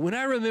 And when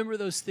I remember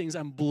those things,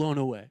 I'm blown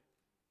away.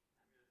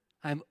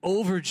 I'm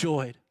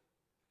overjoyed.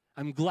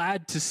 I'm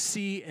glad to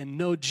see and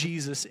know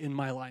Jesus in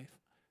my life.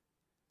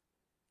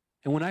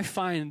 And when I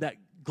find that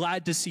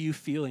glad to see you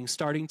feeling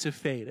starting to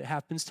fade, it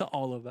happens to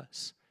all of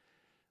us.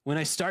 When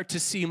I start to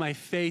see my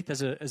faith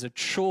as a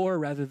chore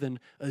rather than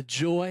a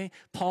joy,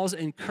 Paul's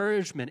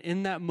encouragement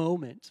in that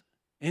moment,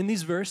 in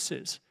these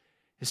verses,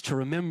 is to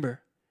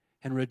remember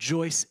and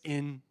rejoice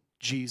in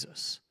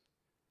Jesus.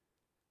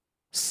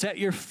 Set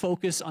your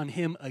focus on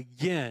him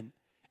again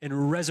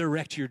and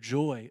resurrect your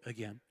joy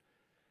again.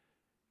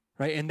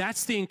 Right? And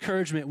that's the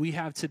encouragement we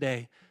have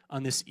today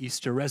on this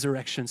Easter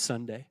Resurrection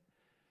Sunday.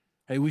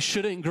 Right? We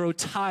shouldn't grow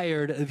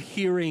tired of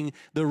hearing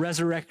the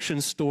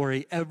resurrection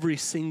story every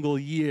single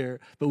year,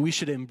 but we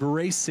should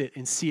embrace it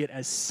and see it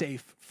as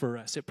safe for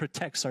us. It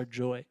protects our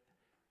joy.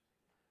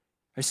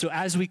 Right, so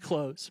as we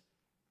close,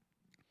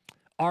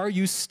 are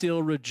you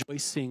still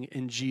rejoicing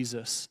in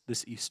Jesus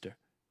this Easter?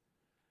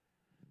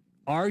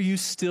 Are you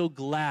still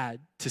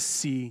glad to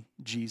see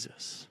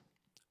Jesus?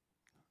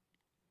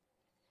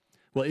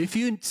 Well, if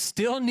you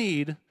still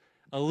need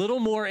a little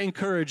more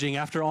encouraging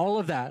after all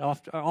of that,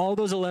 after all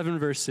those 11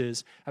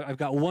 verses, I've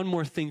got one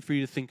more thing for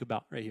you to think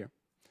about right here.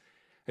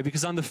 Right,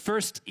 because on the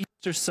first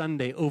Easter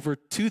Sunday, over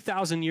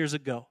 2,000 years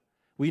ago,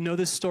 we know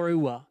this story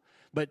well,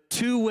 but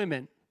two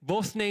women,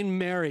 both named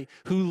Mary,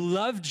 who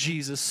loved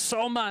Jesus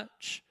so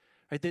much,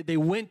 right, they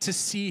went to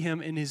see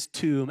him in his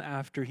tomb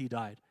after he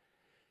died.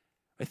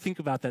 I think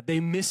about that. They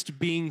missed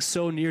being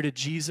so near to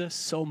Jesus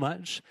so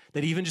much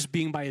that even just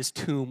being by his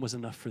tomb was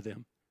enough for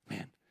them.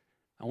 Man,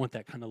 I want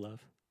that kind of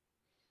love.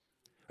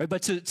 Right,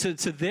 but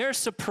to their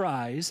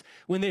surprise,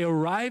 when they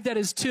arrived at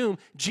his tomb,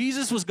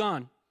 Jesus was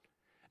gone.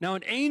 Now,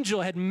 an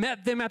angel had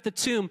met them at the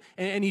tomb,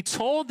 and he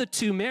told the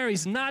two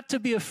Marys not to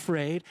be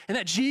afraid and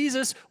that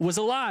Jesus was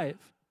alive.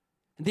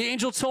 And the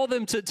angel told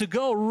them to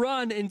go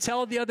run and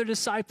tell the other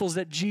disciples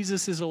that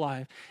Jesus is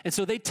alive. And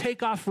so they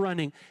take off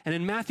running. And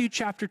in Matthew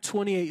chapter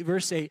 28,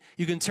 verse 8,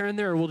 you can turn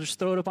there or we'll just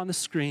throw it up on the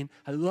screen.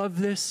 I love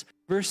this.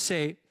 Verse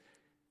 8,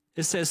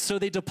 it says, "So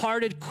they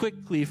departed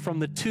quickly from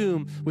the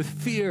tomb with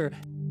fear,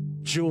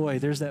 joy,"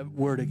 there's that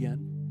word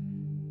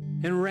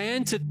again, "and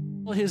ran to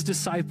tell his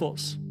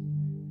disciples.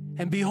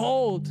 And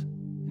behold,"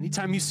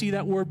 anytime you see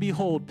that word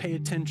behold, pay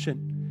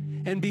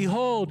attention. "And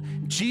behold,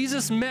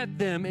 Jesus met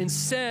them and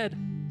said,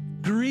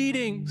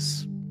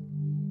 'Greetings.'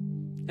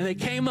 And they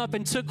came up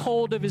and took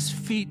hold of his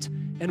feet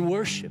and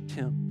worshiped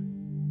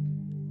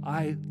him."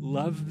 I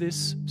love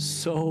this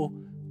so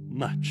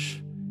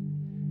much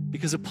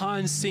because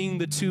upon seeing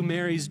the two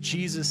Marys,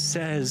 Jesus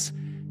says,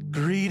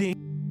 "Greetings."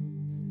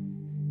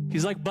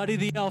 He's like Buddy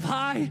the Elf.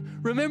 "Hi,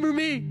 remember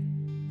me?"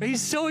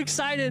 He's so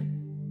excited.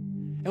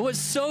 And what's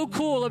so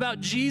cool about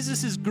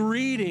Jesus'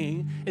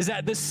 greeting is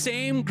that the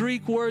same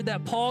Greek word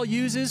that Paul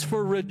uses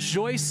for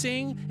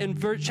rejoicing in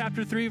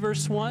chapter 3,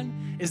 verse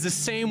 1 is the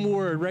same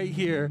word right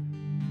here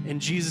in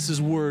Jesus'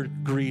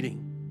 word,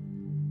 greeting.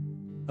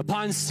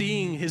 Upon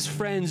seeing his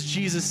friends,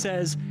 Jesus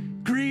says,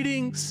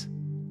 "Greetings.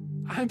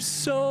 I'm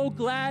so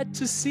glad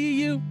to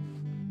see you.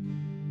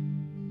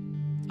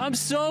 I'm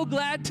so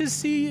glad to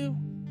see you."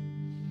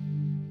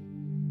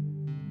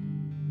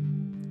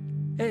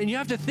 And you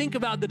have to think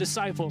about the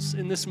disciples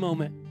in this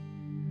moment.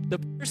 The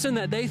person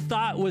that they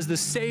thought was the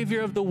Savior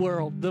of the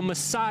world, the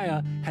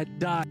Messiah, had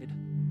died.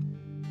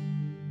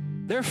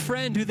 Their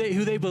friend who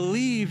they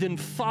believed and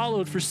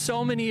followed for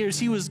so many years,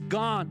 he was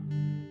gone.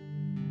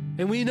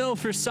 And we know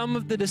for some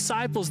of the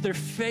disciples, their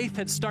faith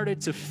had started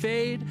to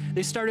fade.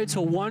 They started to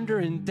wonder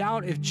and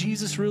doubt if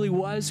Jesus really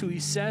was who he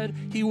said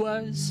he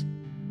was.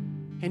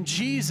 And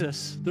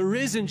Jesus, the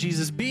risen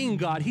Jesus, being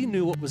God, he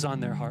knew what was on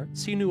their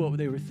hearts. He knew what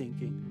they were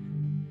thinking.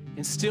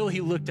 And still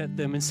he looked at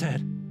them and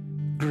said,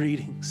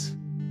 "Greetings.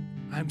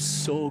 I'm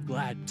so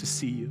glad to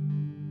see you."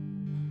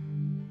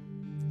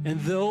 And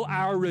though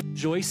our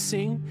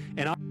rejoicing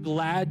and our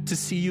glad to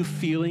see you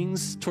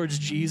feelings towards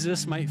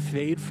Jesus might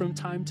fade from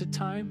time to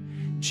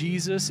time,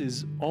 Jesus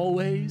is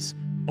always,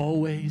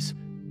 always,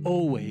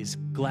 always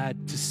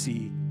glad to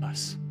see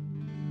us.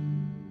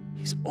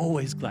 He's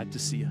always glad to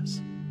see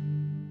us.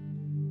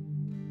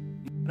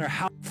 No matter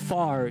how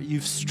far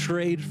you've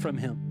strayed from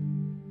him,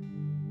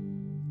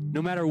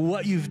 no matter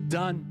what you've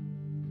done,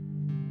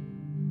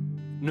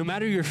 no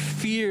matter your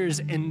fears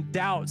and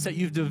doubts that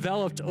you've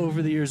developed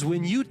over the years,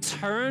 when you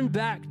turn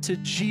back to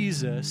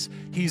Jesus,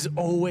 he's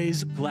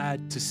always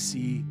glad to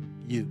see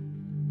you.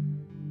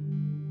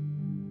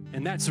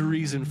 And that's a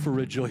reason for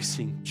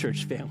rejoicing,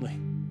 church family.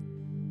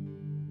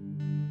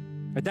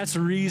 Right? That's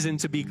a reason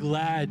to be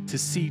glad to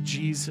see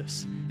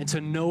Jesus and to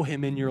know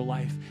him in your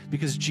life,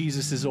 because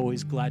Jesus is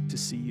always glad to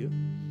see you.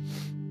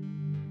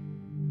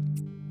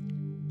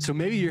 So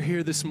maybe you're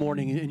here this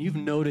morning and you've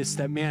noticed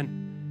that, man,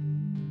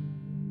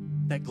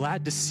 that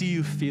glad to see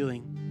you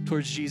feeling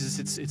towards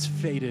Jesus, it's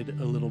faded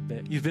a little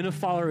bit. You've been a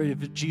follower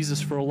of Jesus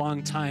for a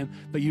long time,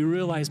 but you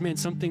realize, man,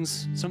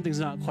 something's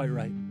not quite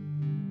right.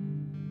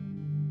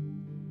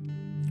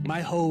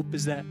 My hope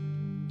is that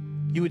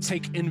you would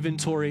take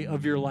inventory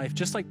of your life,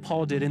 just like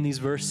Paul did in these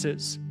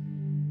verses,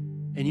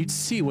 and you'd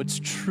see what's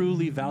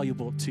truly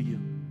valuable to you.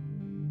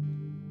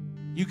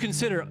 You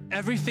consider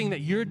everything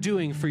that you're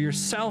doing for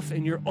yourself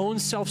and your own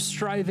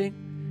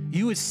self-striving,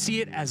 you would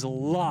see it as a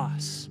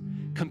loss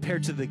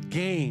compared to the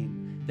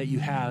gain that you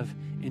have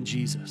in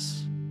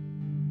Jesus.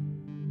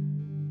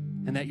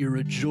 And that your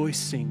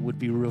rejoicing would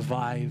be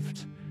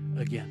revived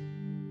again.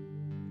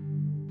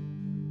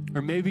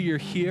 Or maybe you're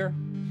here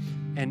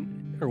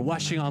or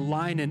watching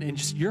online and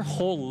just your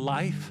whole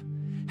life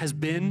has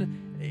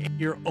been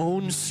your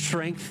own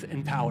strength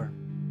and power.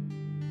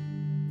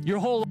 Your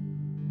whole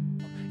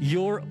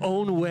your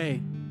own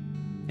way.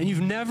 And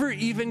you've never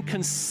even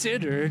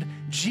considered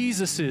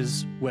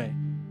Jesus's way.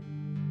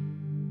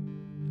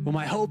 Well,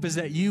 my hope is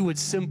that you would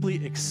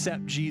simply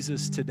accept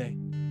Jesus today,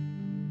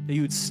 that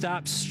you would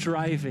stop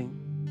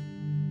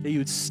striving, that you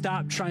would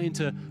stop trying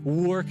to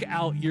work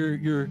out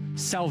your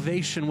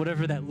salvation,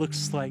 whatever that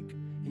looks like,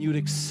 and you would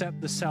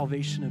accept the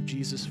salvation of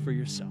Jesus for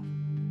yourself,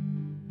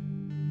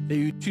 that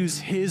you choose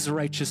his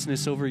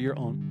righteousness over your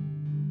own.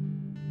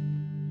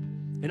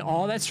 And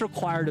all that's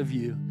required of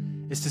you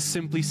is to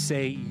simply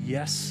say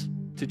yes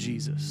to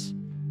Jesus,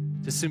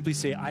 to simply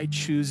say, I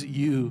choose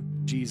you,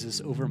 Jesus,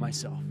 over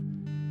myself.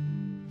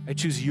 I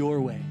choose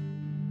your way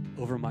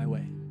over my way.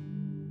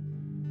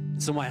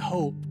 And so my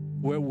hope,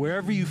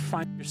 wherever you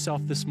find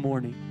yourself this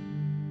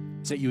morning,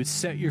 is that you would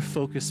set your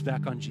focus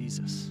back on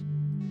Jesus,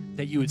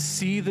 that you would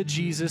see the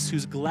Jesus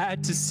who's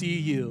glad to see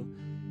you,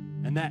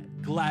 and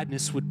that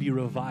gladness would be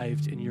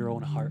revived in your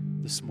own heart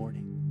this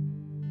morning.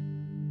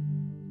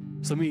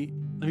 So let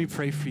me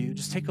pray for you.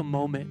 Just take a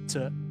moment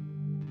to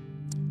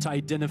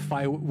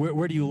identify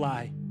where do you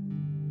lie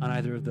on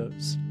either of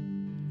those.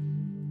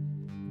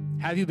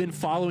 Have you been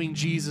following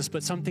Jesus,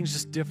 but something's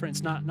just different?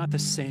 It's not the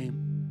same.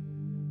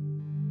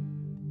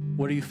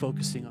 What are you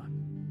focusing on?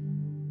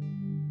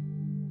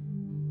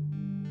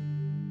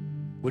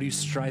 What are you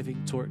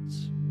striving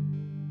towards?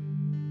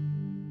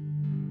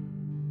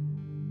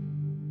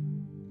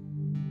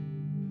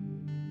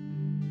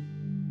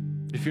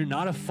 If you're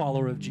not a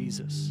follower of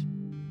Jesus,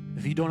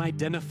 if you don't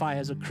identify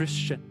as a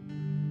Christian,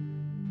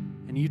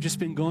 and you've just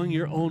been going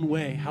your own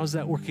way, how's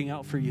that working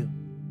out for you?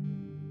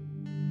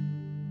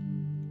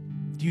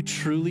 Do you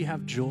truly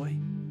have joy?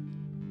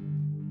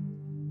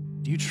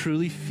 Do you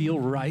truly feel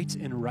right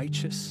and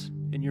righteous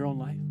in your own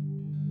life?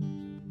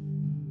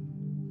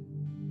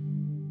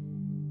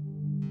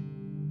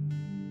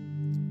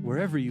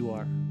 Wherever you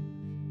are,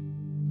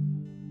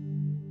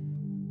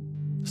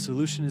 the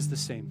solution is the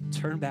same.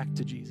 Turn back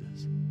to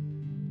Jesus.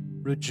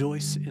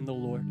 Rejoice in the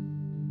Lord.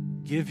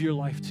 Give your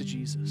life to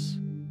Jesus.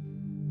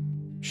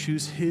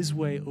 Choose his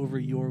way over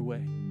your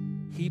way.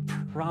 He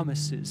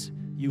promises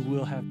you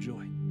will have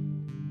joy.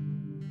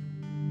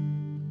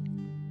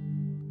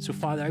 So,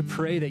 Father, I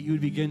pray that you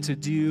would begin to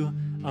do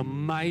a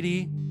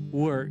mighty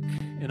work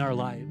in our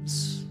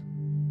lives.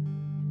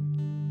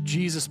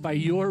 Jesus, by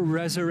your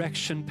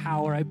resurrection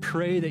power, I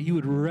pray that you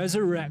would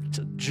resurrect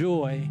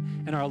joy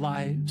in our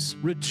lives,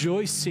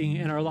 rejoicing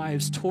in our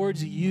lives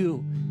towards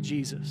you,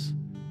 Jesus.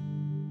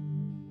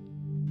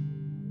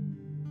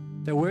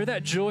 That where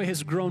that joy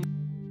has grown,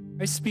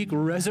 I speak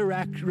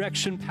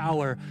resurrection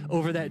power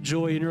over that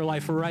joy in your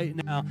life right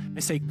now.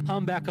 I say,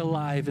 come back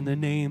alive in the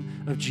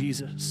name of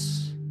Jesus.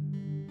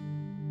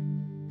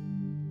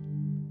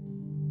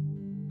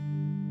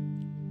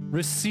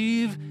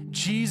 Receive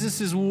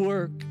Jesus'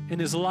 work in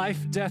his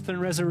life, death,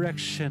 and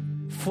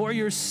resurrection for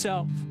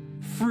yourself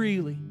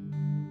freely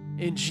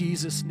in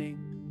Jesus' name.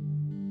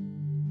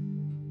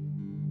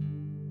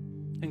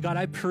 And God,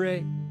 I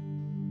pray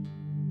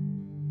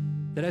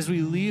that as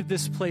we leave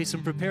this place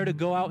and prepare to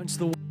go out into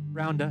the world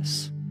around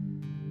us,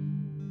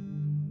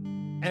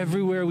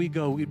 everywhere we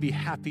go, we'd be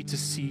happy to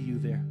see you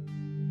there.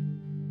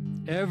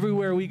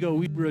 Everywhere we go,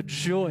 we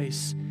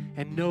rejoice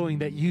in knowing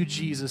that you,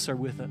 Jesus, are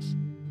with us.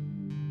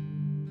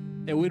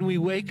 That when we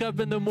wake up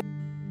in the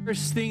morning, the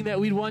first thing that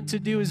we'd want to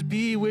do is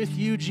be with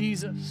you,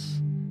 Jesus.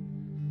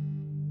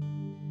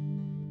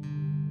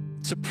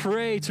 To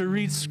pray, to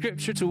read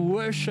scripture, to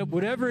worship,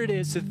 whatever it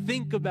is, to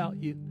think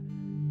about you.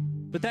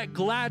 But that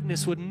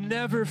gladness would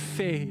never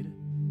fade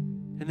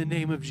in the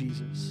name of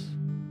Jesus.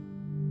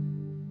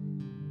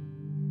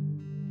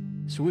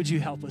 So would you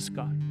help us,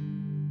 God?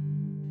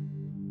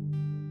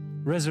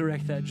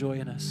 Resurrect that joy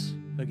in us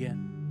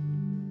again.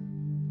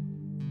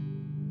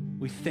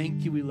 We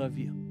thank you, we love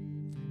you.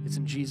 It's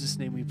in Jesus'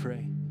 name we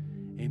pray.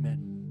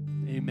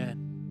 Amen.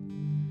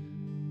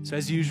 Amen. So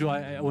as usual,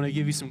 I want to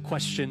give you some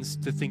questions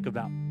to think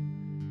about.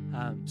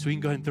 So we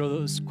can go ahead and throw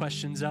those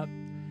questions up.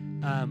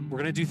 We're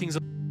going to do things a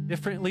little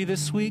differently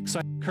this week, so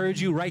I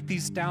encourage you, write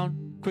these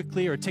down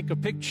quickly or take a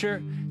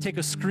picture, take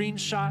a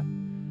screenshot.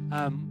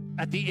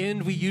 At the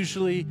end, we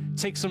usually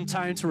take some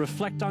time to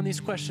reflect on these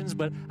questions,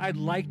 but I'd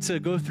like to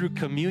go through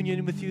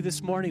communion with you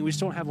this morning. We just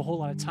don't have a whole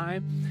lot of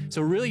time.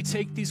 So really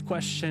take these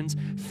questions,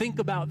 think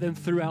about them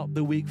throughout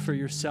the week for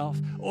yourself,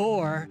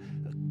 or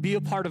be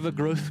a part of a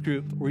growth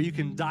group where you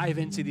can dive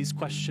into these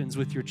questions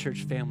with your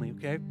church family,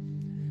 okay?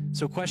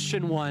 So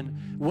question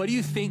 1, what do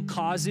you think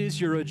causes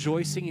your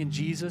rejoicing in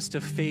Jesus to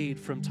fade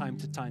from time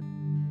to time?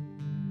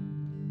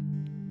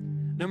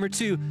 Number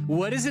 2,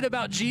 what is it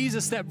about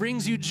Jesus that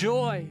brings you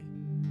joy,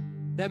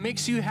 that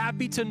makes you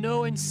happy to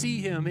know and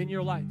see him in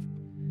your life?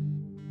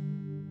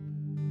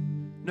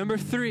 Number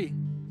 3,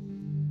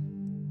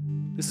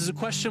 this is a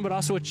question but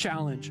also a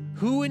challenge.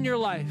 Who in your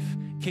life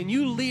can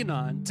you lean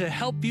on to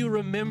help you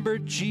remember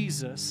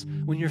Jesus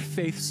when your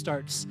faith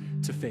starts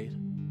to fade?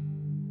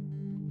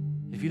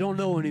 If you don't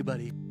know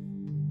anybody,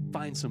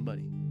 find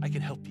somebody. I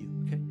can help you,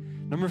 okay?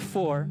 Number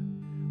 4,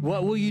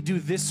 what will you do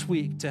this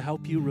week to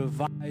help you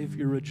revive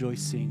your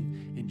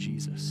rejoicing in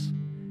Jesus?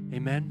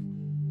 Amen.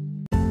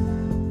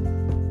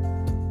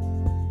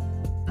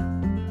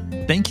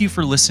 Thank you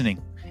for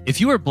listening. If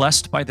you are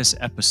blessed by this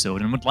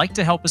episode and would like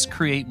to help us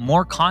create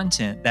more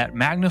content that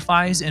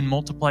magnifies and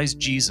multiplies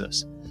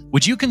Jesus,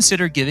 would you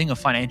consider giving a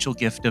financial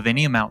gift of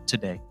any amount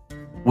today?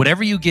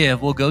 Whatever you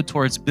give will go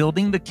towards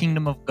building the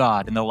kingdom of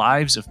God in the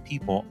lives of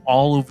people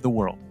all over the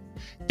world.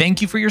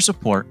 Thank you for your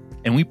support,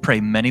 and we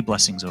pray many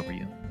blessings over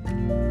you.